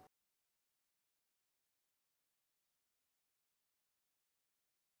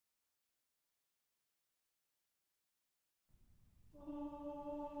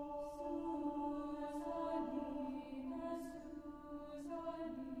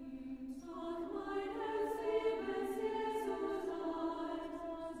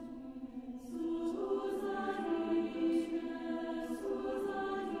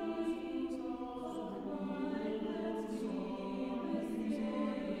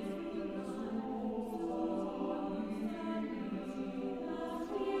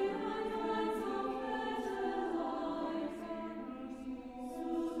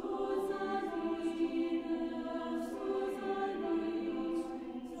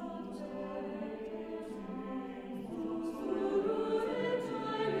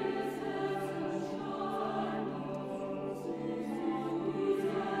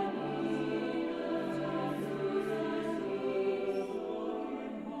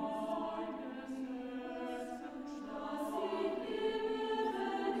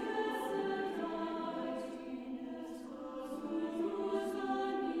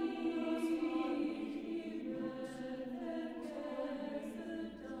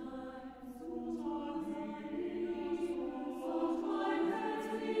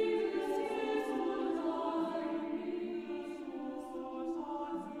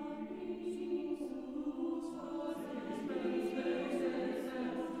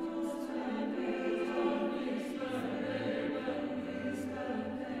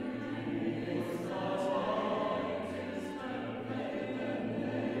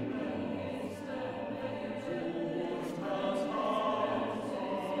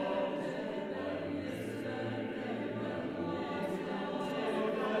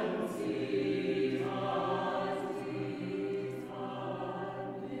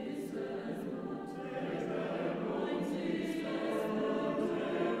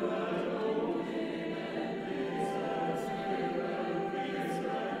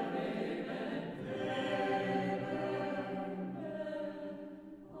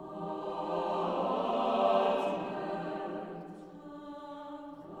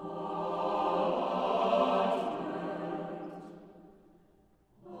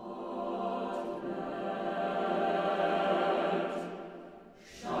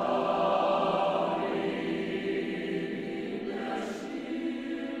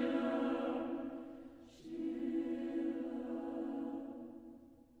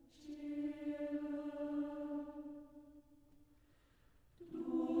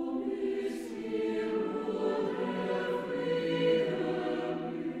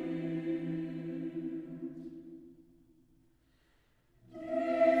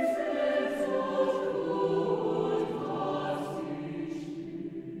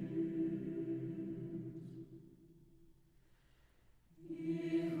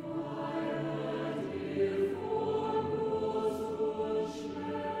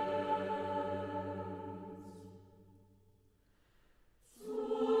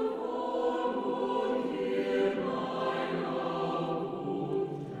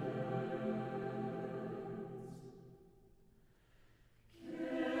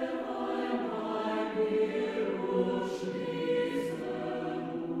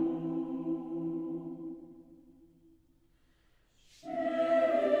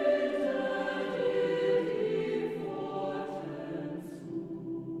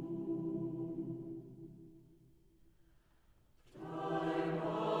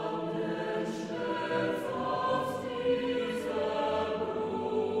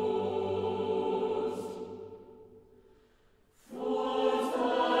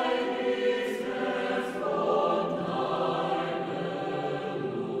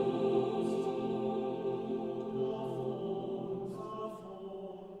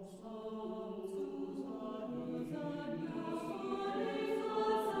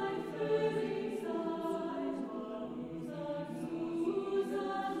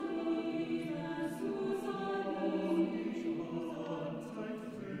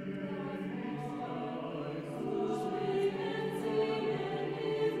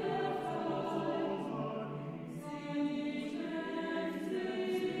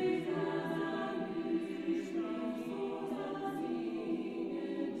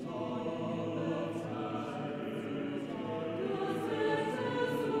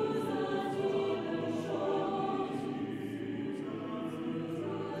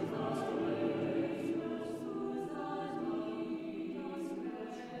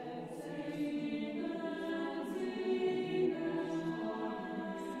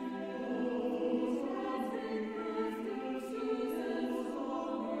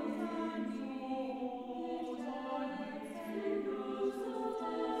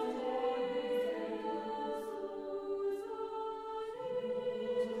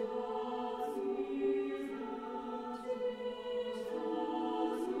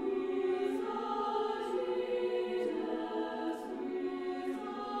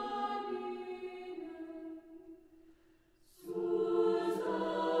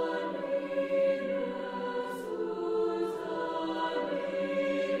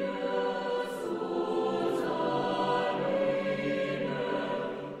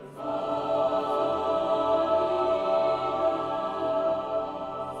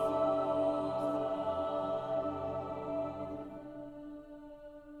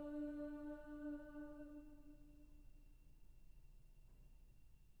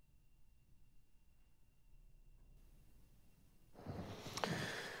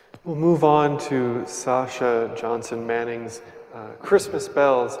 We'll move on to Sasha Johnson Manning's Christmas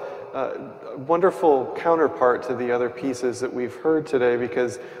Bells, a wonderful counterpart to the other pieces that we've heard today,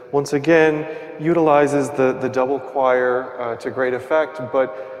 because once again utilizes the double choir to great effect,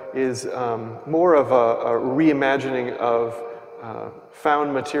 but is more of a reimagining of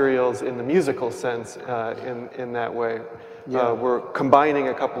found materials in the musical sense in that way. Yeah. We're combining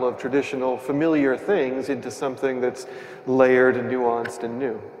a couple of traditional familiar things into something that's layered and nuanced and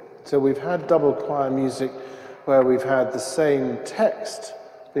new. So we've had double choir music where we've had the same text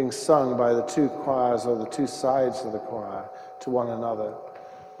being sung by the two choirs or the two sides of the choir to one another.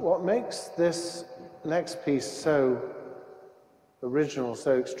 What makes this next piece so original,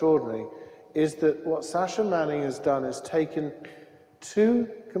 so extraordinary, is that what Sasha Manning has done is taken two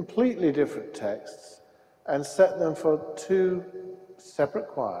completely different texts and set them for two separate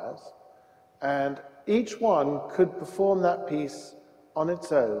choirs, and each one could perform that piece on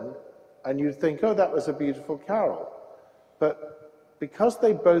its own, and you'd think, oh, that was a beautiful carol. But because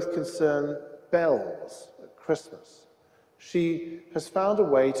they both concern bells at Christmas, she has found a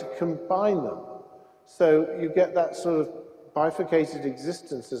way to combine them. So you get that sort of bifurcated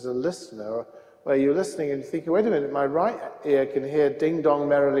existence as a listener, where you're listening and you're thinking, wait a minute, my right ear can hear Ding Dong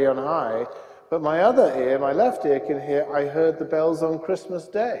Merrily on High, but my other ear, my left ear, can hear I Heard the Bells on Christmas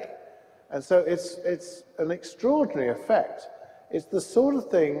Day. And so it's an extraordinary effect. It's the sort of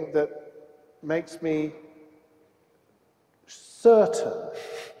thing that makes me certain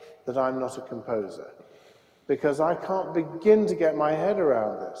that I'm not a composer, because I can't begin to get my head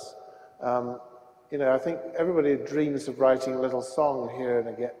around this. You know, I think everybody dreams of writing a little song here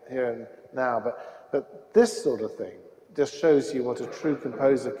and now, but this sort of thing just shows you what a true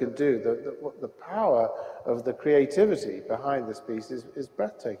composer can do. The power of the creativity behind this piece is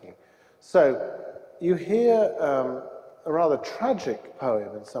breathtaking. So you hear a rather tragic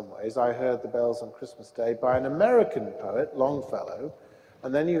poem in some ways, I Heard the Bells on Christmas Day, by an American poet, Longfellow,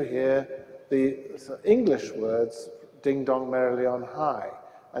 and then you hear the English words, Ding Dong Merrily on High.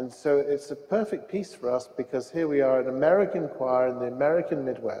 And so it's a perfect piece for us, because here we are, an American choir in the American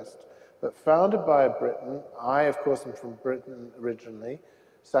Midwest, but founded by a Briton. I, of course, am from Britain originally.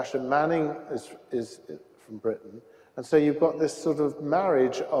 Sasha Manning is from Britain. And so you've got this sort of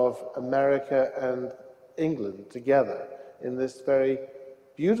marriage of America and England together in this very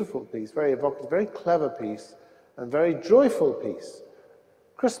beautiful piece, very evocative, very clever piece, and very joyful piece.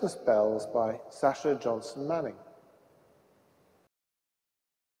 Christmas Bells by Sasha Johnson Manning.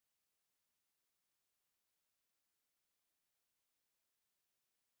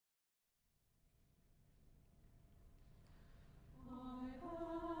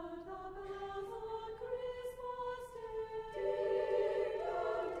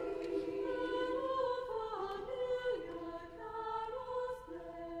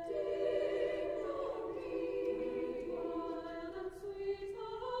 Sweet the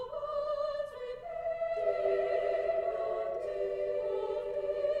woods repeat.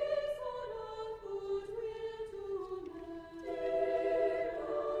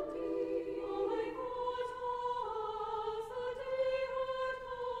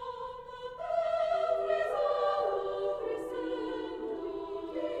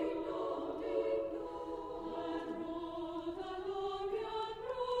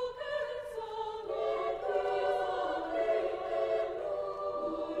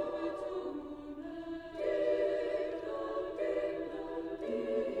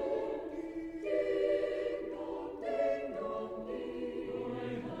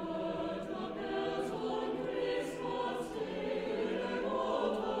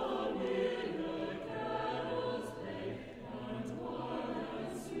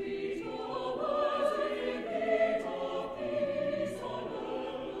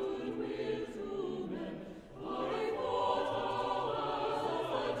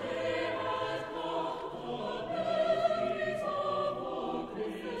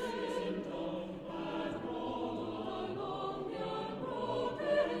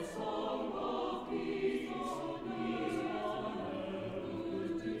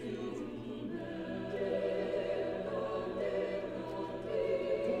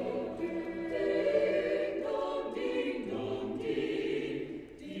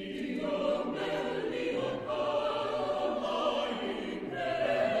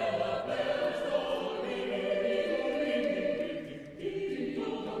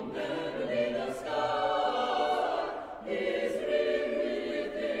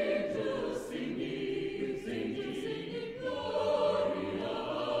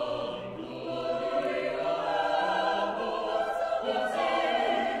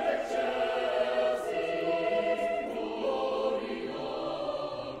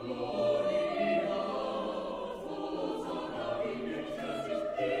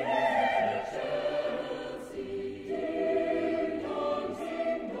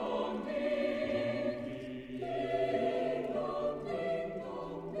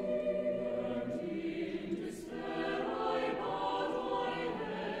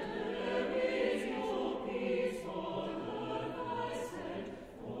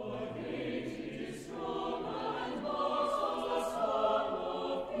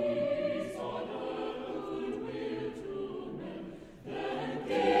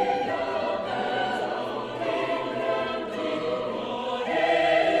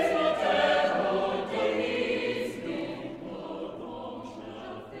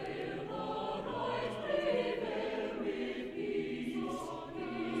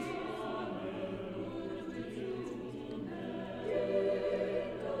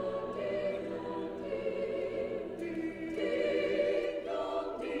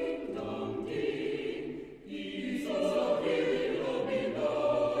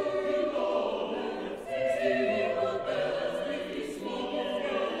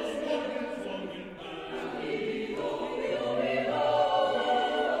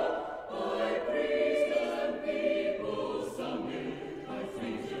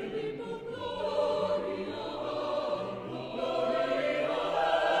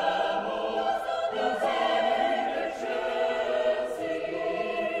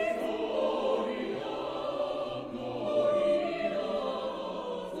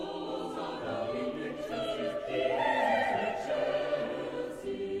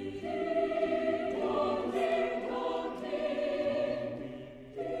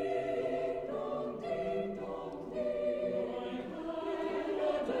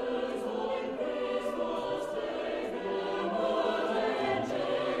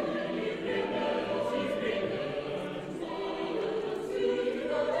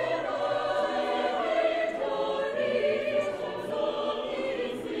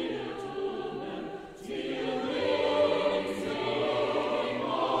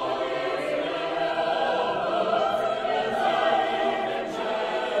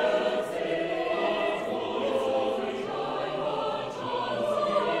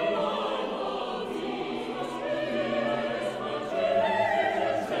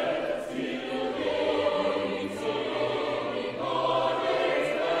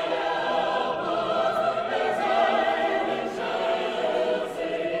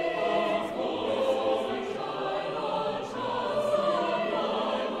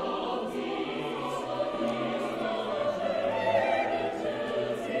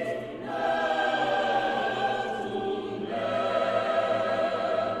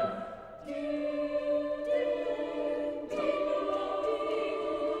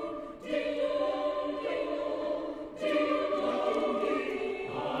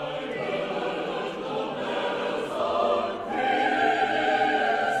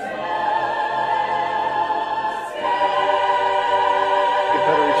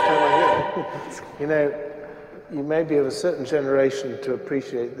 You know, you may be of a certain generation to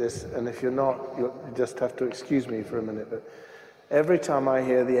appreciate this, and if you're not, you just have to excuse me for a minute, but every time I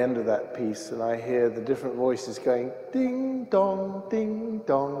hear the end of that piece and I hear the different voices going ding dong, ding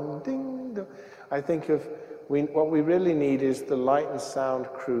dong, ding dong, I think of what we really need is the light and sound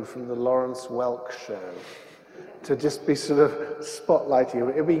crew from the Lawrence Welk show to just be sort of spotlighting you.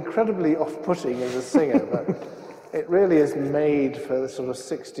 It'd be incredibly off-putting as a singer, but it really is made for the sort of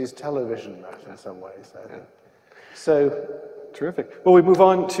 60s television in some ways, I think. So, terrific. Well, we move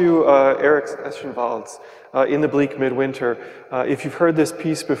on to Eriks Esenvalds in the Bleak Midwinter. If you've heard this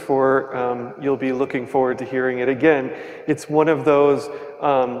piece before, you'll be looking forward to hearing it again. It's one of those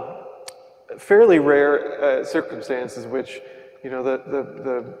fairly rare circumstances which, you know,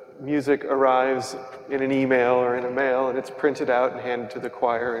 the music arrives in an email or in a mail, and it's printed out and handed to the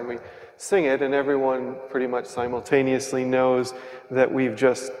choir, and we sing it, and everyone pretty much simultaneously knows that we've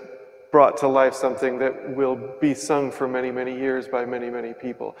just brought to life something that will be sung for many, many years by many, many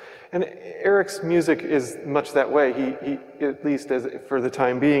people. And Erik's music is much that way. He at least for the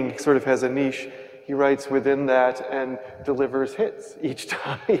time being, sort of has a niche. He writes within that and delivers hits each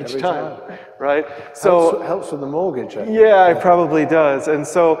time, right? So helps with the mortgage. Yeah, it probably does. And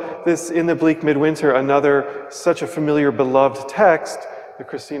so this, in the Bleak Midwinter, another such a familiar, beloved text, the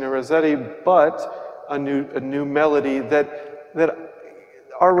Christina Rossetti, but a new melody that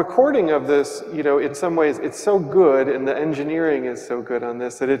our recording of this, you know, in some ways, it's so good, and the engineering is so good on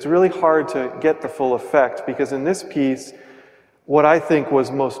this, that it's really hard to get the full effect, because in this piece, what I think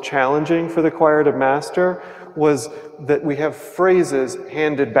was most challenging for the choir to master was that we have phrases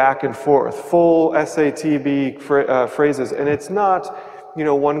handed back and forth, full SATB phrases, and it's not, you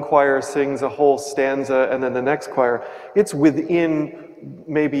know, one choir sings a whole stanza and then the next choir. It's within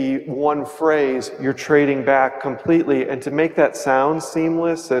maybe one phrase, you're trading back completely, and to make that sound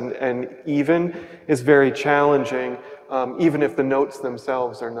seamless and even is very challenging, even if the notes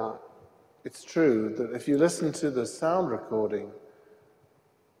themselves are not. It's true that if you listen to the sound recording,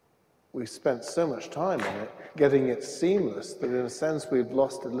 we've spent so much time on it, getting it seamless, that in a sense we've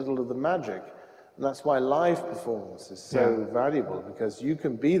lost a little of the magic. And that's why live performance is so valuable, because you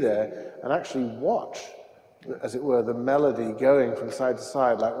can be there and actually watch, as it were, the melody going from side to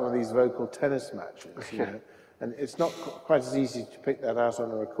side, like one of these vocal tennis matches, you know? And it's not quite as easy to pick that out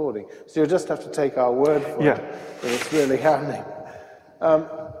on a recording. So you'll just have to take our word for it, that it's really happening.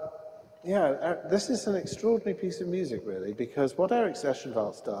 This is an extraordinary piece of music, really, because what Eriks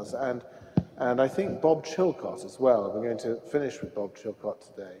Esenvalds does, and I think Bob Chilcott as well, we're going to finish with Bob Chilcott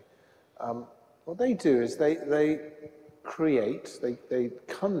today, what they do is they create, they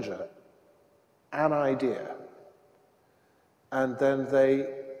conjure an idea, and then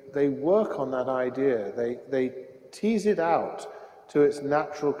they work on that idea, they tease it out to its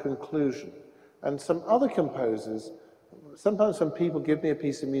natural conclusion. And some other composers, sometimes when people give me a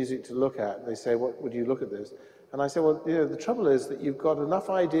piece of music to look at, they say, what would you look at this? And I say, well, you know, the trouble is that you've got enough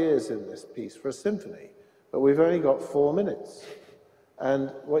ideas in this piece for a symphony, but we've only got 4 minutes.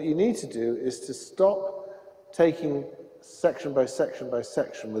 And what you need to do is to stop taking section by section by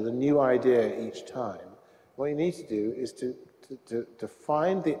section with a new idea each time. What you need to do is to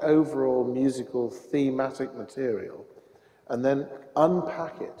find the overall musical thematic material and then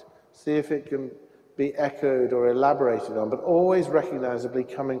unpack it, see if it can be echoed or elaborated on, but always recognizably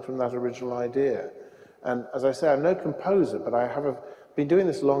coming from that original idea. And as I say, I'm no composer, but I have been doing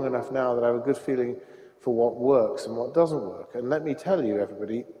this long enough now that I have a good feeling for what works and what doesn't work. And let me tell you,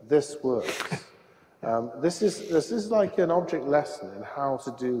 everybody, this works. This is like an object lesson in how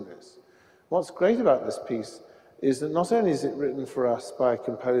to do this. What's great about this piece is that not only is it written for us by a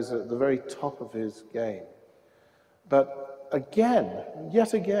composer at the very top of his game, but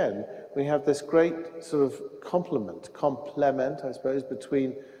yet again, we have this great sort of complement, I suppose,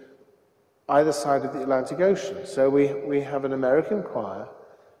 between either side of the Atlantic Ocean. So we have an American choir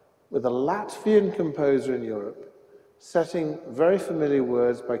with a Latvian composer in Europe, setting very familiar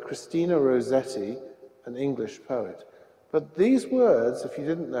words by Christina Rossetti, an English poet. But these words, if you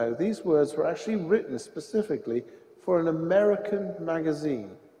didn't know, these words were actually written specifically for an American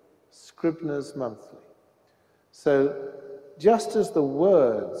magazine, Scribner's Monthly. So just as the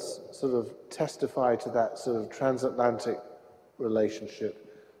words sort of testify to that sort of transatlantic relationship,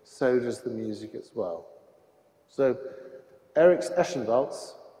 so does the music as well. So Eriks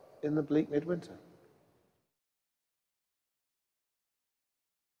Esenvalds in the Bleak Midwinter.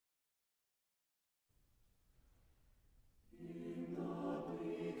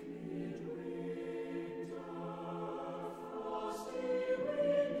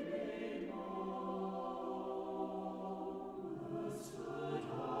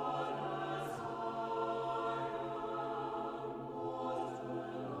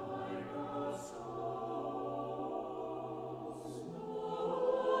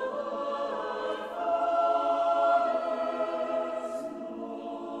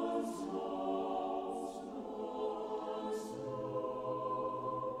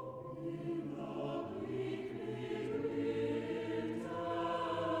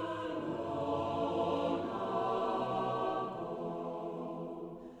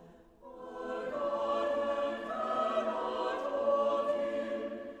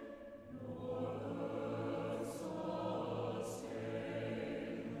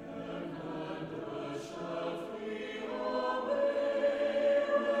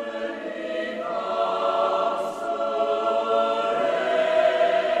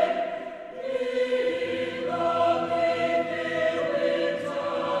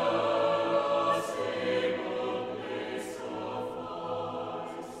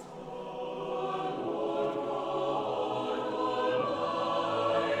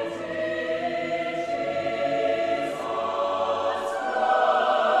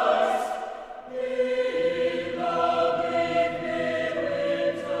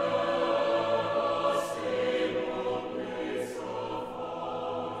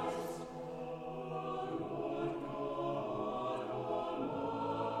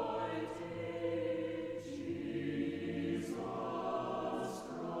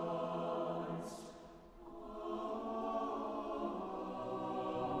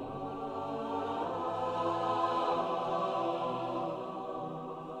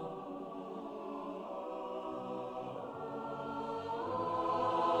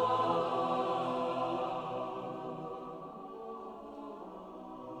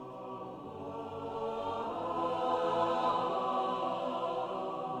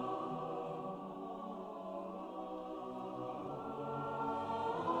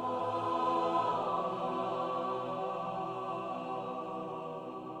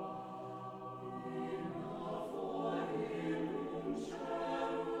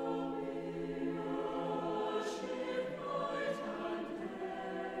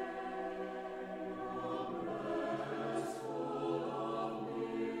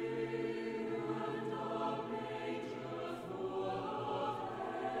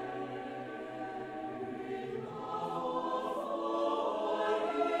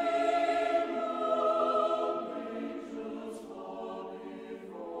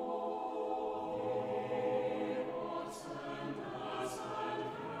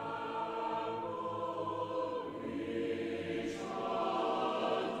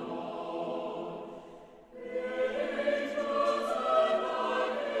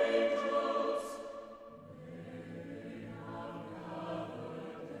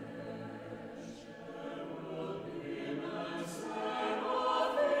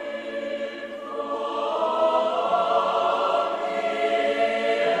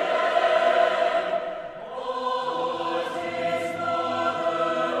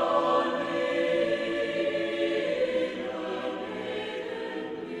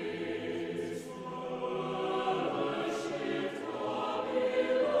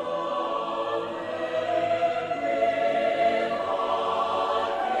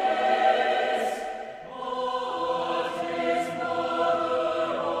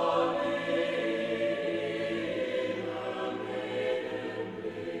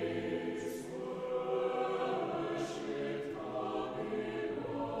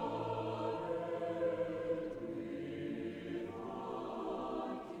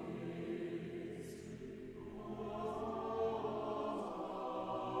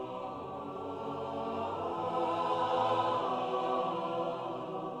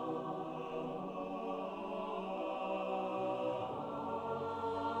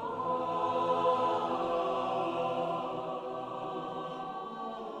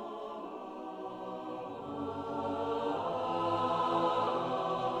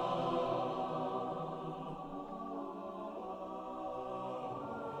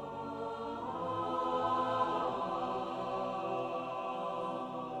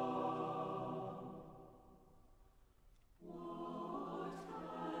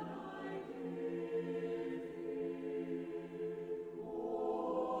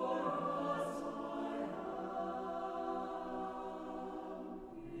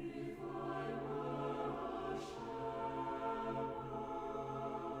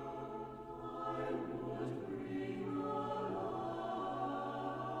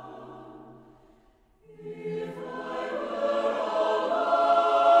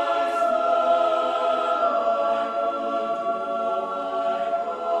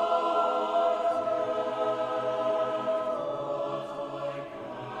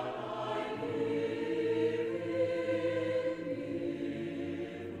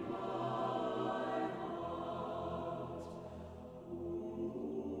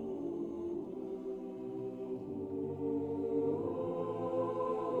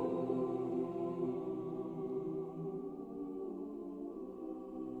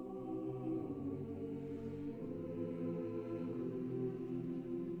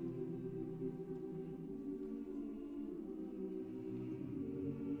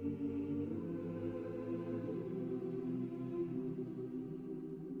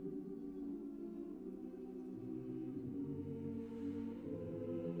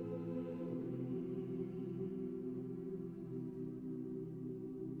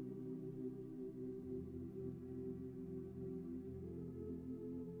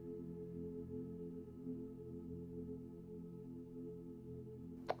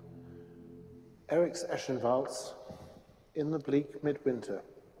 Eriks Esenvalds, In the Bleak Midwinter.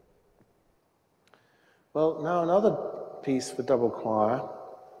 Well, now another piece for double choir,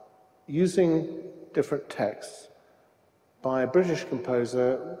 using different texts by a British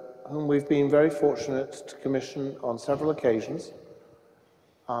composer whom we've been very fortunate to commission on several occasions,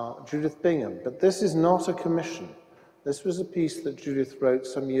 Judith Bingham. But this is not a commission. This was a piece that Judith wrote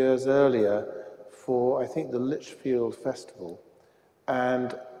some years earlier for, I think, the Lichfield Festival.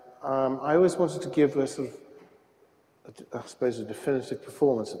 And I always wanted to give a sort of, I suppose, a definitive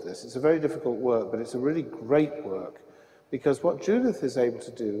performance of this. It's a very difficult work, but it's a really great work, because what Judith is able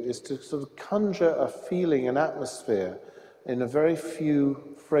to do is to sort of conjure a feeling, an atmosphere, in a very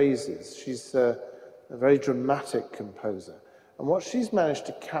few phrases. She's a very dramatic composer. And what she's managed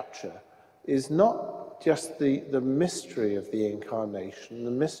to capture is not just the mystery of the incarnation, the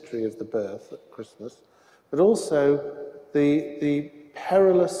mystery of the birth at Christmas, but also the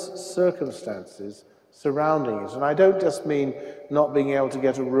perilous circumstances surrounding it. And I don't just mean not being able to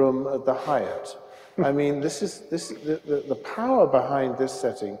get a room at the Hyatt. I mean, the power behind this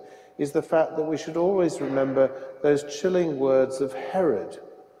setting is the fact that we should always remember those chilling words of Herod,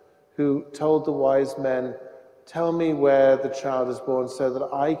 who told the wise men, "Tell me where the child is born so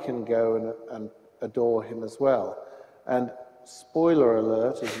that I can go and adore him as well." And spoiler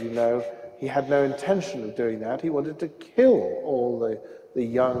alert, as you know, he had no intention of doing that. He wanted to kill all the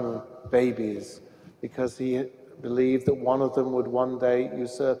young babies because he believed that one of them would one day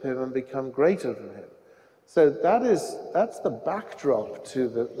usurp him and become greater than him. So that's the backdrop to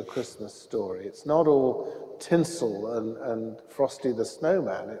the Christmas story. It's not all tinsel and Frosty the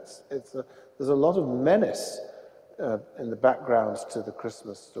Snowman. There's a lot of menace in the background to the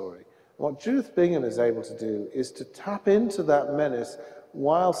Christmas story. What Judith Bingham is able to do is to tap into that menace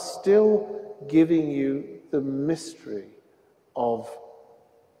while still giving you the mystery of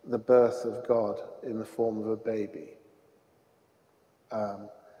the birth of God in the form of a baby.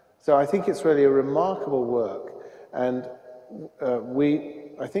 So I think it's really a remarkable work, and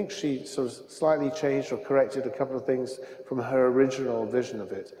I think she sort of slightly changed or corrected a couple of things from her original vision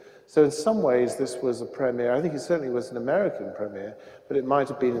of it. So in some ways this was a premiere. I think it certainly was an American premiere, but it might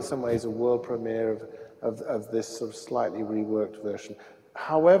have been in some ways a world premiere of this sort of slightly reworked version.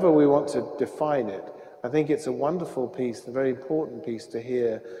 However we want to define it, I think it's a wonderful piece, a very important piece to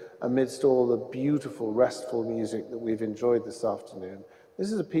hear amidst all the beautiful, restful music that we've enjoyed this afternoon.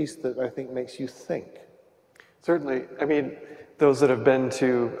 This is a piece that I think makes you think. Certainly. I mean, those that have been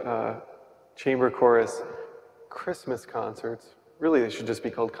to chamber chorus Christmas concerts, really they should just be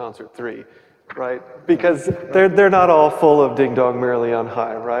called Concert 3, right? Because they're not all full of Ding Dong Merrily on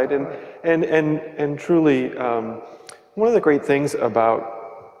High, right? And truly, one of the great things about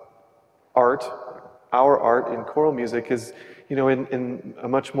art, our art in choral music is, you know, in a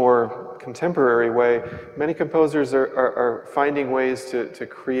much more contemporary way, many composers are finding ways to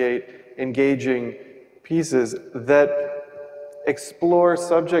create engaging pieces that explore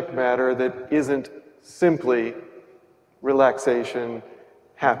subject matter that isn't simply relaxation,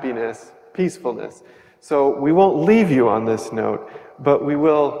 happiness, peacefulness. So we won't leave you on this note, but we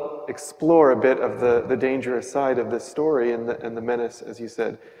will explore a bit of the dangerous side of this story and the menace, as you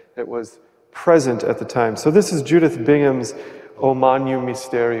said, that was present at the time. So this is Judith Bingham's O Magnum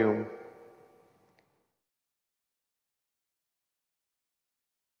Mysterium.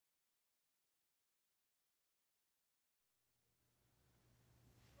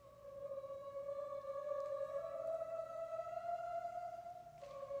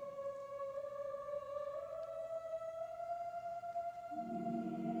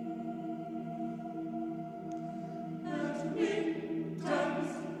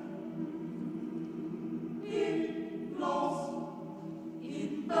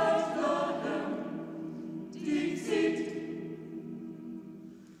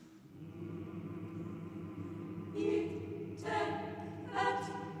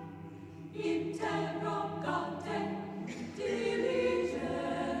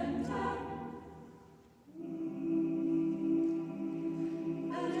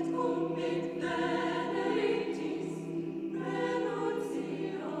 Et cum mit veneritis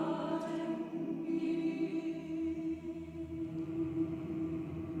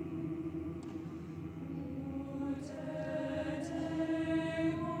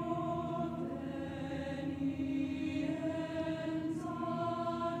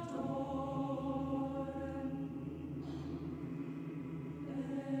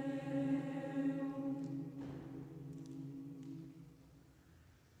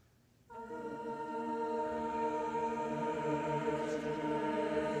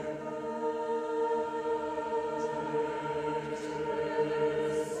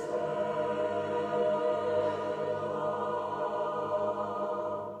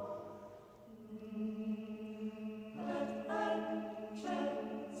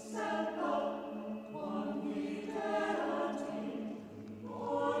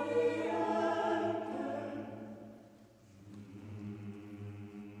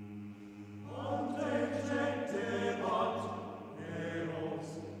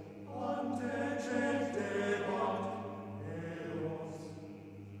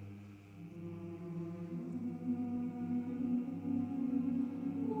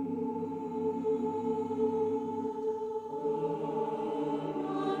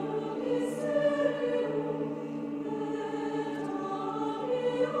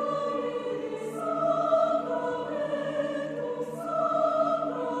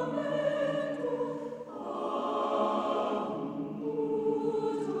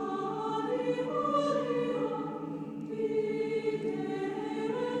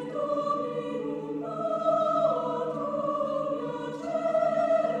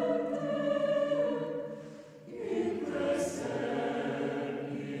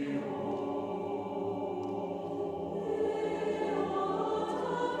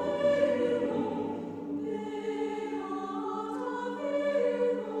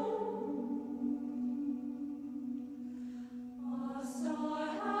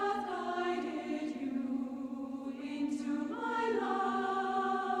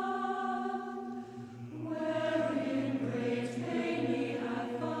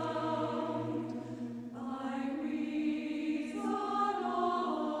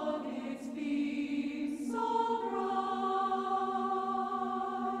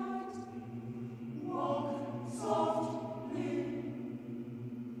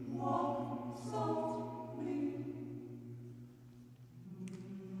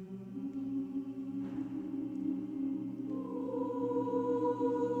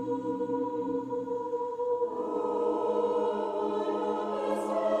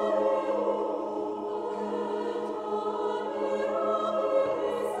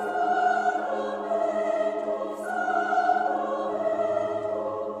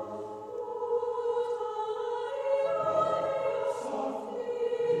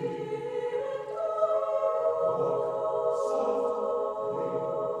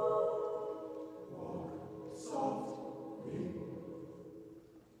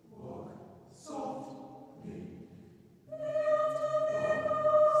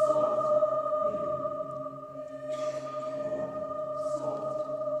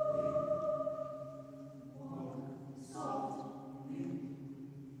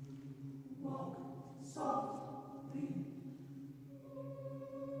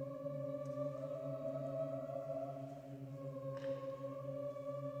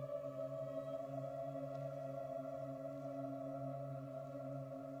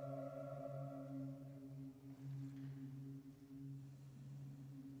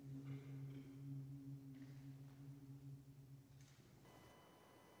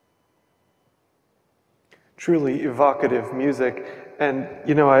truly evocative music. And,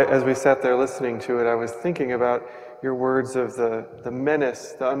 you know, as we sat there listening to it, I was thinking about your words of the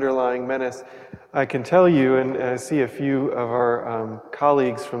menace, the underlying menace. I can tell you, and I see a few of our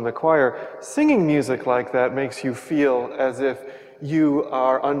colleagues from the choir, singing music like that makes you feel as if you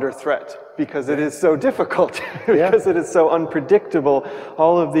are under threat, because it is so difficult, because it is so unpredictable.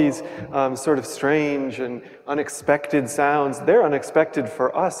 All of these sort of strange and unexpected sounds, they're unexpected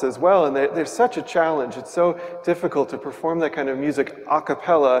for us as well, and they're such a challenge. It's so difficult to perform that kind of music a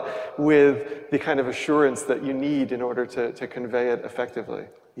cappella with the kind of assurance that you need in order to convey it effectively.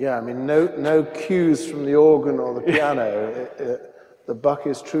 Yeah, I mean, no cues from the organ or the piano. The buck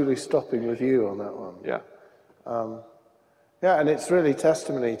is truly stopping with you on that one. Yeah. Yeah, and it's really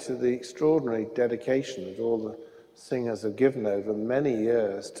testimony to the extraordinary dedication that all the singers have given over many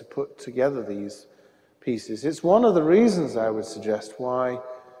years to put together these pieces. It's one of the reasons, I would suggest, why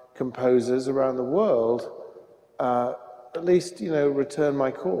composers around the world, at least, you know, return my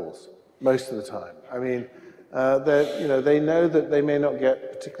calls most of the time. I mean, they know that they may not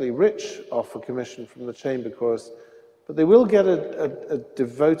get particularly rich off a commission from the chamber chorus, but they will get a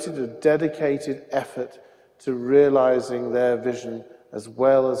devoted, a dedicated effort to realizing their vision as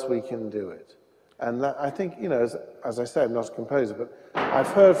well as we can do it. And that, I think, you know, as I say, I'm not a composer, but I've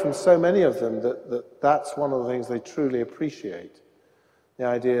heard from so many of them that's one of the things they truly appreciate. The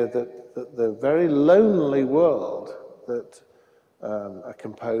idea that the very lonely world that a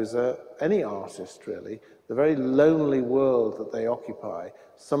composer, any artist really, the very lonely world that they occupy,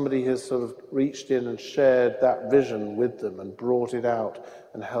 somebody has sort of reached in and shared that vision with them and brought it out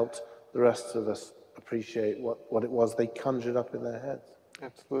and helped the rest of us appreciate what it was they conjured up in their heads.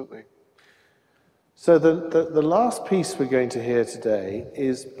 Absolutely. So the last piece we're going to hear today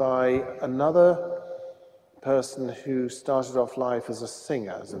is by another person who started off life as a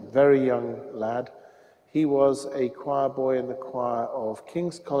singer, as a very young lad. He was a choir boy in the choir of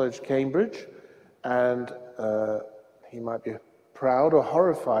King's College, Cambridge, and he might be proud or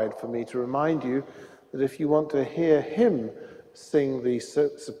horrified for me to remind you that if you want to hear him sing the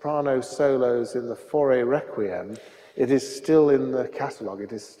soprano solos in the Fauré Requiem, it is still in the catalogue,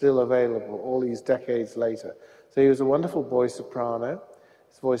 it is still available all these decades later. So he was a wonderful boy soprano.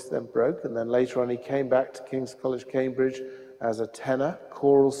 His voice then broke, and then later on he came back to King's College, Cambridge as a tenor,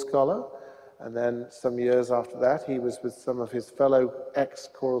 choral scholar, and then some years after that he was with some of his fellow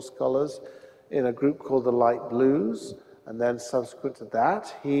ex-choral scholars in a group called the Light Blues, and then subsequent to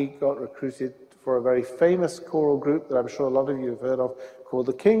that he got recruited for a very famous choral group that I'm sure a lot of you have heard of called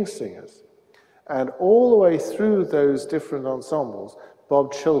the King's Singers. And all the way through those different ensembles,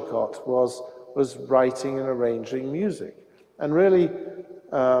 Bob Chilcott was writing and arranging music. And really,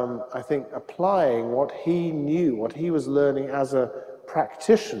 I think, applying what he knew, what he was learning as a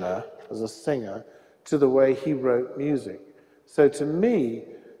practitioner, as a singer, to the way he wrote music. So to me,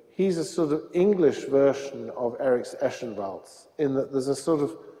 he's a sort of English version of Eriks Esenvalds, in that there's a sort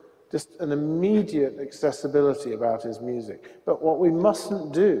of just an immediate accessibility about his music. But what we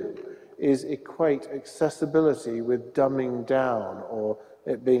mustn't do is equate accessibility with dumbing down or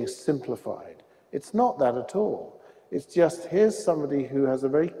it being simplified. It's not that at all. It's just, here's somebody who has a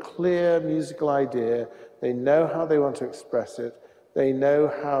very clear musical idea. They know how they want to express it. They know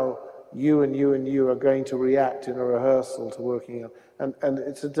how you and you and you are going to react in a rehearsal to working on. And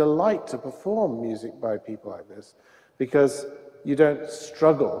it's a delight to perform music by people like this, because you don't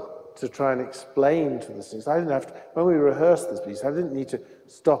struggle to try and explain to the singers. I didn't have to, when we rehearsed this piece, I didn't need to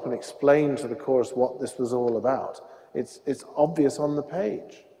stop and explain to the chorus what this was all about. It's obvious on the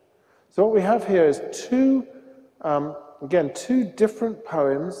page. So what we have here is two different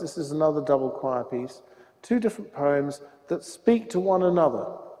poems. This is another double choir piece. Two different poems that speak to one another.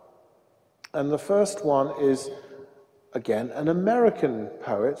 And the first one is, again, an American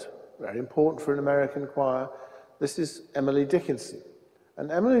poet, very important for an American choir. This is Emily Dickinson. And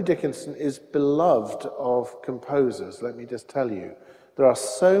Emily Dickinson is beloved of composers, let me just tell you. There are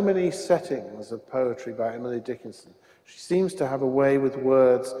so many settings of poetry by Emily Dickinson. She seems to have a way with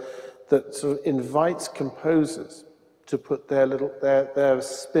words that sort of invites composers to put their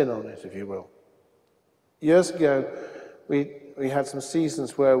spin on it, if you will. Years ago, we had some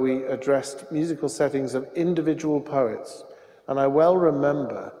seasons where we addressed musical settings of individual poets, and I well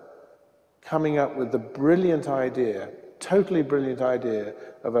remember coming up with the brilliant idea, totally brilliant idea,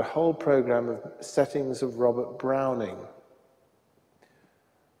 of a whole program of settings of Robert Browning.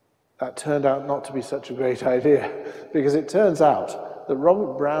 That turned out not to be such a great idea, because it turns out that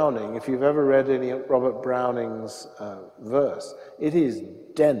Robert Browning, if you've ever read any of Robert Browning's verse, it is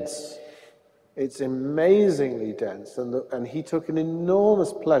dense. It's amazingly dense, and he took an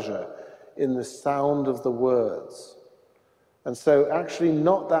enormous pleasure in the sound of the words. And so actually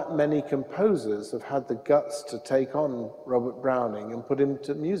not that many composers have had the guts to take on Robert Browning and put him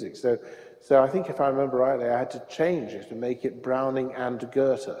to music. So I think if I remember rightly, I had to change it and make it Browning and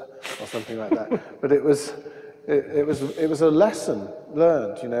Goethe or something like that. But it was a lesson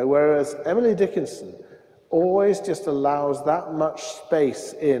learned, you know, whereas Emily Dickinson always just allows that much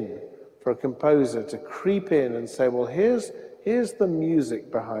space in for a composer to creep in and say, well, here's the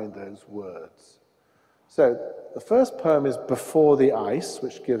music behind those words. So the first poem is Before the Ice,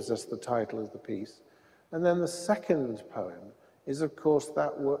 which gives us the title of the piece. And then the second poem is, of course,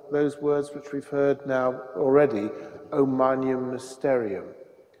 those words which we've heard now already, O Magnum Mysterium,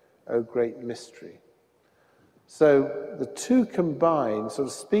 O Great Mystery. So the two combined sort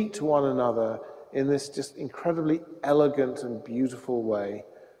of speak to one another in this just incredibly elegant and beautiful way.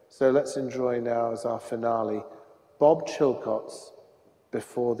 So let's enjoy now as our finale, Bob Chilcott's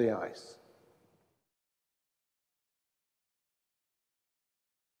Before the Ice.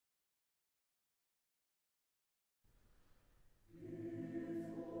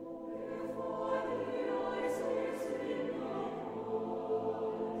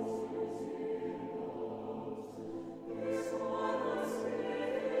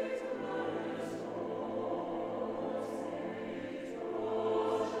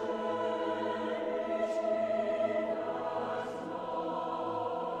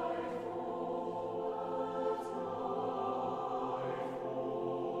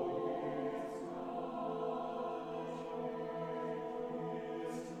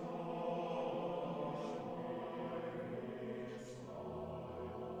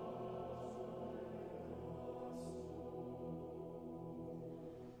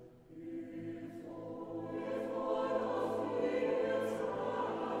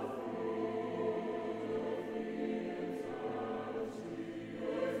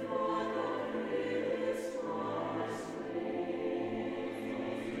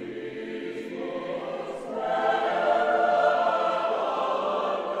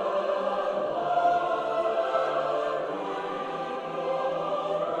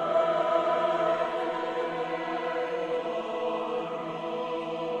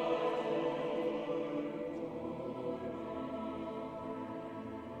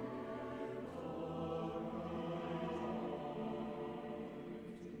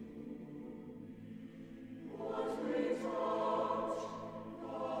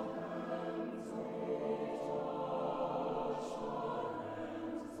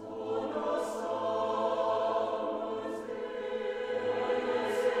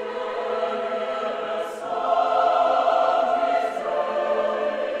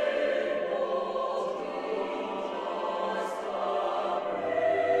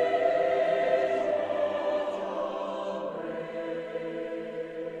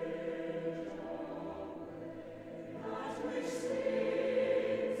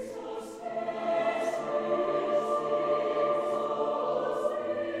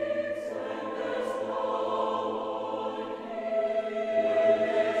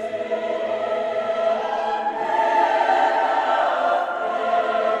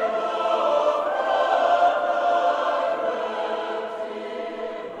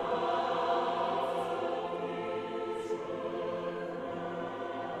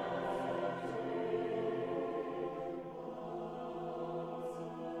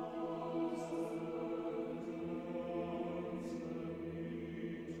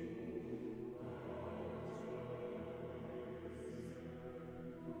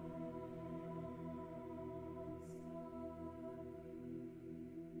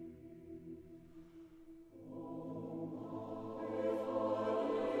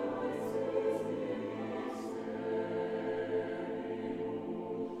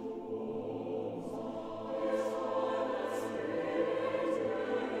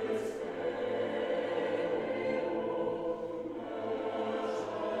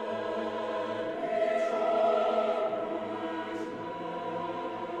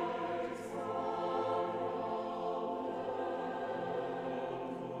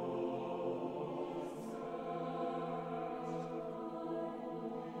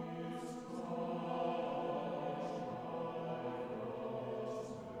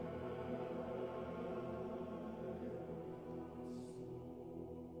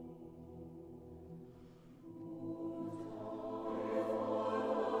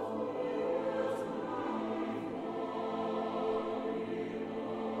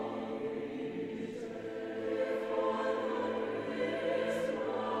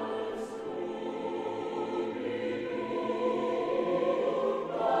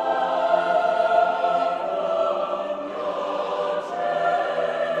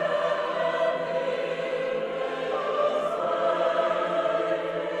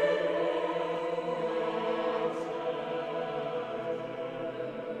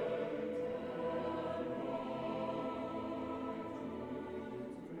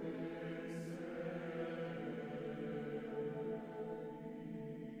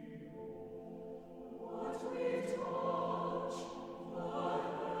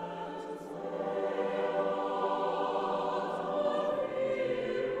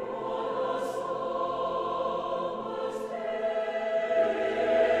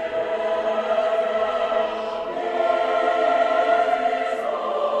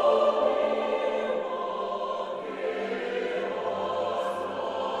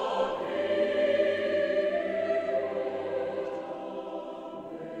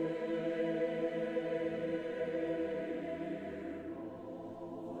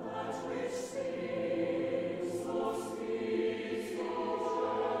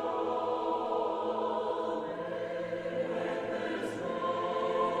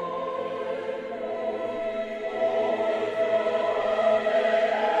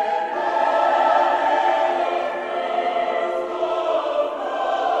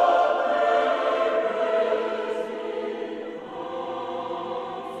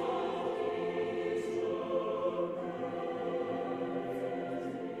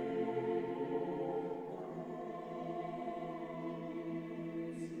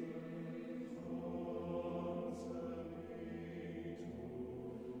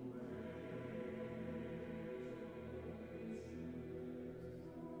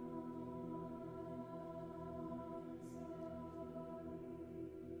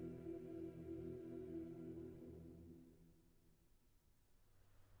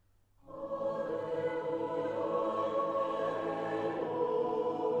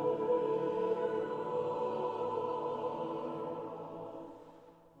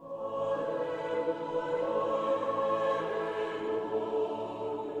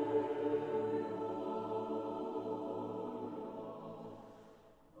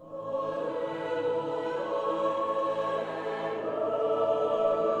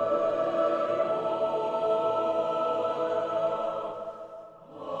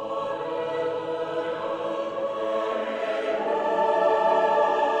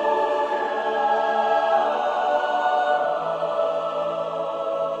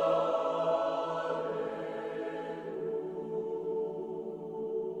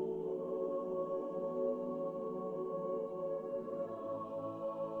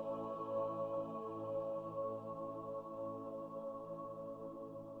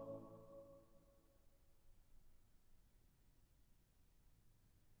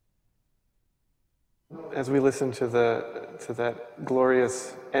 as we listened to that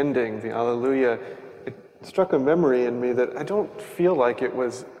glorious ending, the Alleluia, it struck a memory in me that I don't feel like it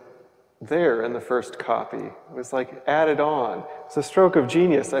was there in the first copy. It was like added on. It's a stroke of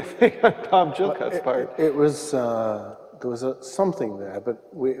genius, I think, on Tom Jilcott's part. It was, there was something there,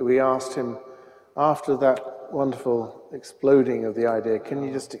 but we asked him, after that wonderful exploding of the idea, can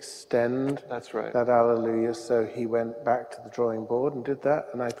you just extend That's right. that Alleluia? So he went back to the drawing board and did that,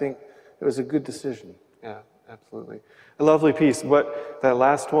 and I think it was a good decision. Yeah, absolutely. A lovely piece. But that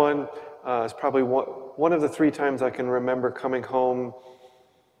last one is probably one of the 3 times I can remember coming home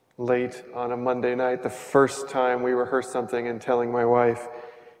late on a Monday night, the first time we rehearsed something, and telling my wife,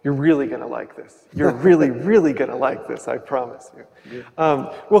 you're really going to like this. You're really, really going to like this, I promise you.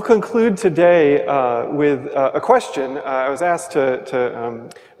 We'll conclude today with a question. I was asked to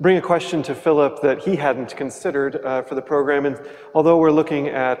bring a question to Philip that he hadn't considered for the program. And although we're looking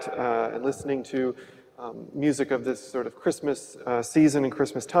at and listening to music of this sort of Christmas season and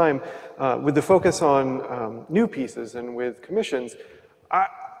Christmas time, with the focus on new pieces and with commissions,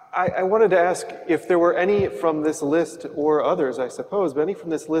 I wanted to ask if there were any from this list, or others, I suppose, but any from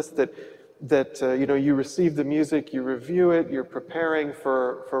this list that you know, you receive the music, you review it, you're preparing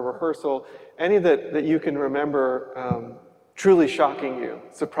for rehearsal, any that you can remember truly shocking you,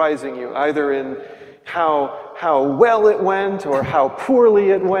 surprising you, either in how well it went, or how poorly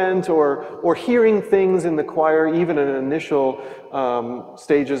it went, or hearing things in the choir, even in initial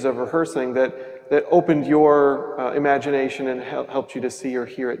stages of rehearsing, that opened your imagination and helped you to see or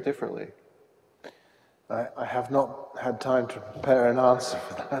hear it differently? I have not had time to prepare an answer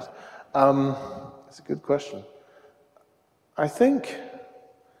for that. It's a good question. I think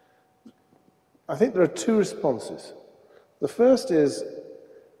there are 2 responses. The first is,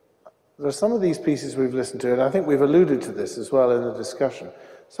 there are some of these pieces we've listened to, and I think we've alluded to this as well in the discussion.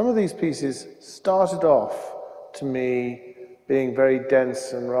 Some of these pieces started off, to me, being very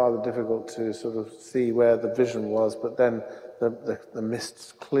dense and rather difficult to sort of see where the vision was, but then the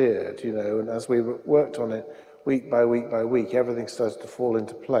mists cleared, you know, and as we worked on it week by week by week, everything started to fall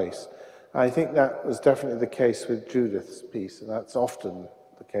into place. I think that was definitely the case with Judith's piece, and that's often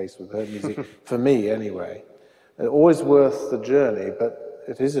the case with her music, for me anyway. It's always worth the journey, but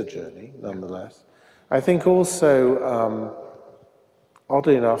it is a journey nonetheless. I think also,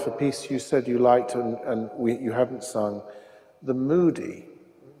 oddly enough, a piece you said you liked and you hadn't sung, the Moody.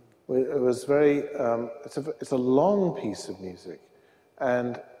 It was very, it's a long piece of music,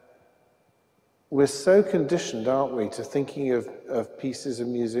 and we're so conditioned, aren't we, to thinking of pieces of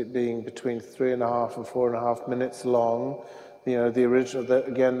music being between 3.5 and 4.5 minutes long. You know, the original,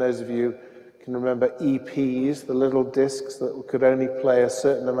 again, those of you can remember EPs, the little discs that could only play a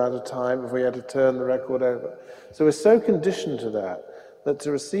certain amount of time if we had to turn the record over. So we're so conditioned to that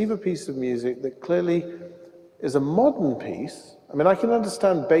to receive a piece of music that clearly is a modern piece. I mean, I can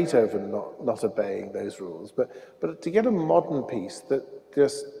understand Beethoven not obeying those rules, but to get a modern piece that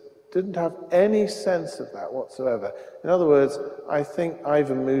just didn't have any sense of that whatsoever. In other words, I think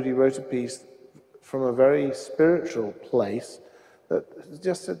Ivan Moody wrote a piece from a very spiritual place that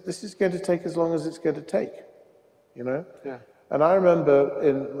just said, this is going to take as long as it's going to take, you know? Yeah. And I remember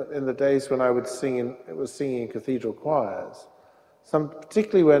in the days when I was singing in cathedral choirs,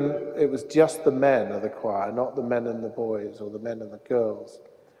 particularly when it was just the men of the choir, not the men and the boys or the men and the girls,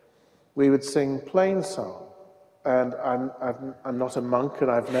 we would sing plain song. And I'm not a monk, and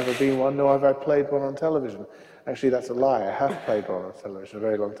I've never been one, nor have I played one on television. Actually, that's a lie. I have played one on television a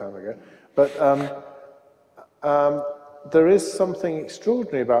very long time ago. But there is something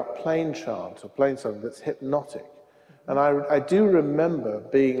extraordinary about plain chant or plain song that's hypnotic. And I do remember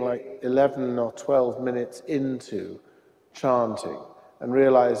being like 11 or 12 minutes into chanting and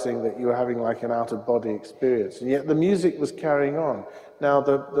realizing that you were having like an out-of-body experience. And yet the music was carrying on. Now,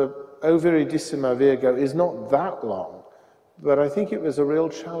 the O Viridissima Virgo is not that long, but I think it was a real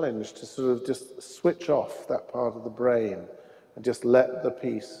challenge to sort of just switch off that part of the brain and just let the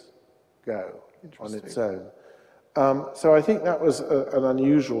piece go on its own. So I think that was an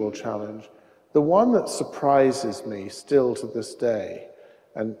unusual challenge. The one that surprises me still to this day,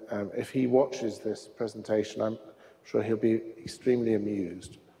 and if he watches this presentation, I'm sure he'll be extremely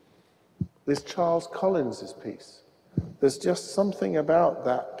amused, is Charles Collins's piece. There's just something about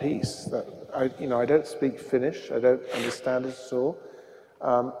that piece that I don't speak Finnish, I don't understand it at all.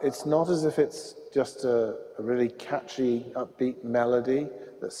 It's not as if it's just a really catchy, upbeat melody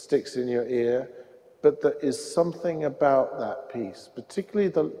that sticks in your ear, but there is something about that piece, particularly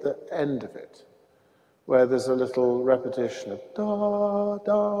the end of it, where there's a little repetition of da,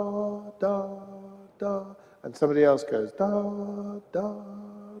 da, da, da, and somebody else goes da, da,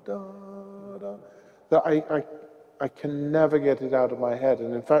 da, da. that I can never get it out of my head.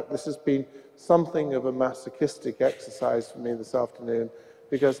 And in fact, this has been something of a masochistic exercise for me this afternoon,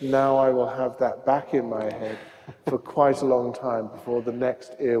 because now I will have that back in my head for quite a long time before the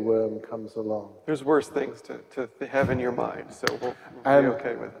next earworm comes along. There's worse things to have in your mind, so we'll be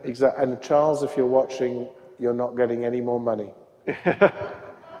okay with it. Exactly. And Charles, if you're watching, you're not getting any more money.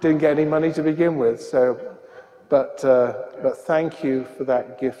 Didn't get any money to begin with, so, but thank you for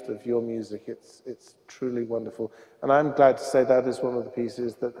that gift of your music. It's truly wonderful. And I'm glad to say that is one of the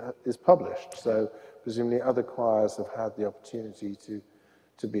pieces that is published, so presumably other choirs have had the opportunity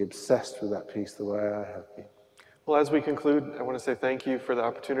to be obsessed with that piece the way I have been. Well, as we conclude, I want to say thank you for the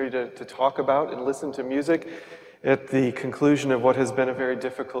opportunity to talk about and listen to music at the conclusion of what has been a very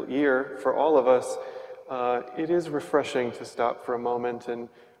difficult year for all of us. It is refreshing to stop for a moment and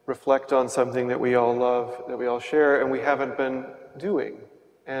reflect on something that we all love, that we all share, and we haven't been doing.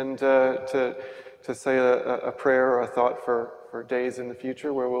 And to say a prayer or a thought for days in the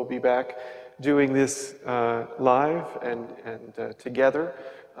future where we'll be back doing this live and together.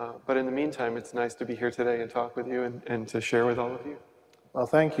 But in the meantime, it's nice to be here today and talk with you and to share with all of you. Well,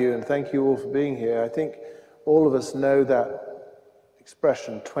 thank you, and thank you all for being here. I think all of us know that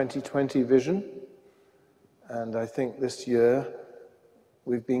expression, 2020 vision. And I think this year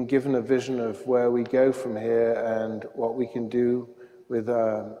we've been given a vision of where we go from here and what we can do with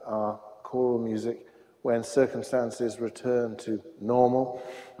our choral music when circumstances return to normal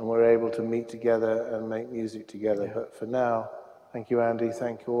and we're able to meet together and make music together. Yeah. But for now, thank you, Andy.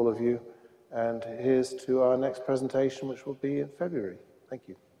 Thank you, all of you. And here's to our next presentation, which will be in February. Thank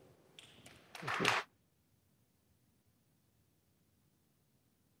you. Thank you.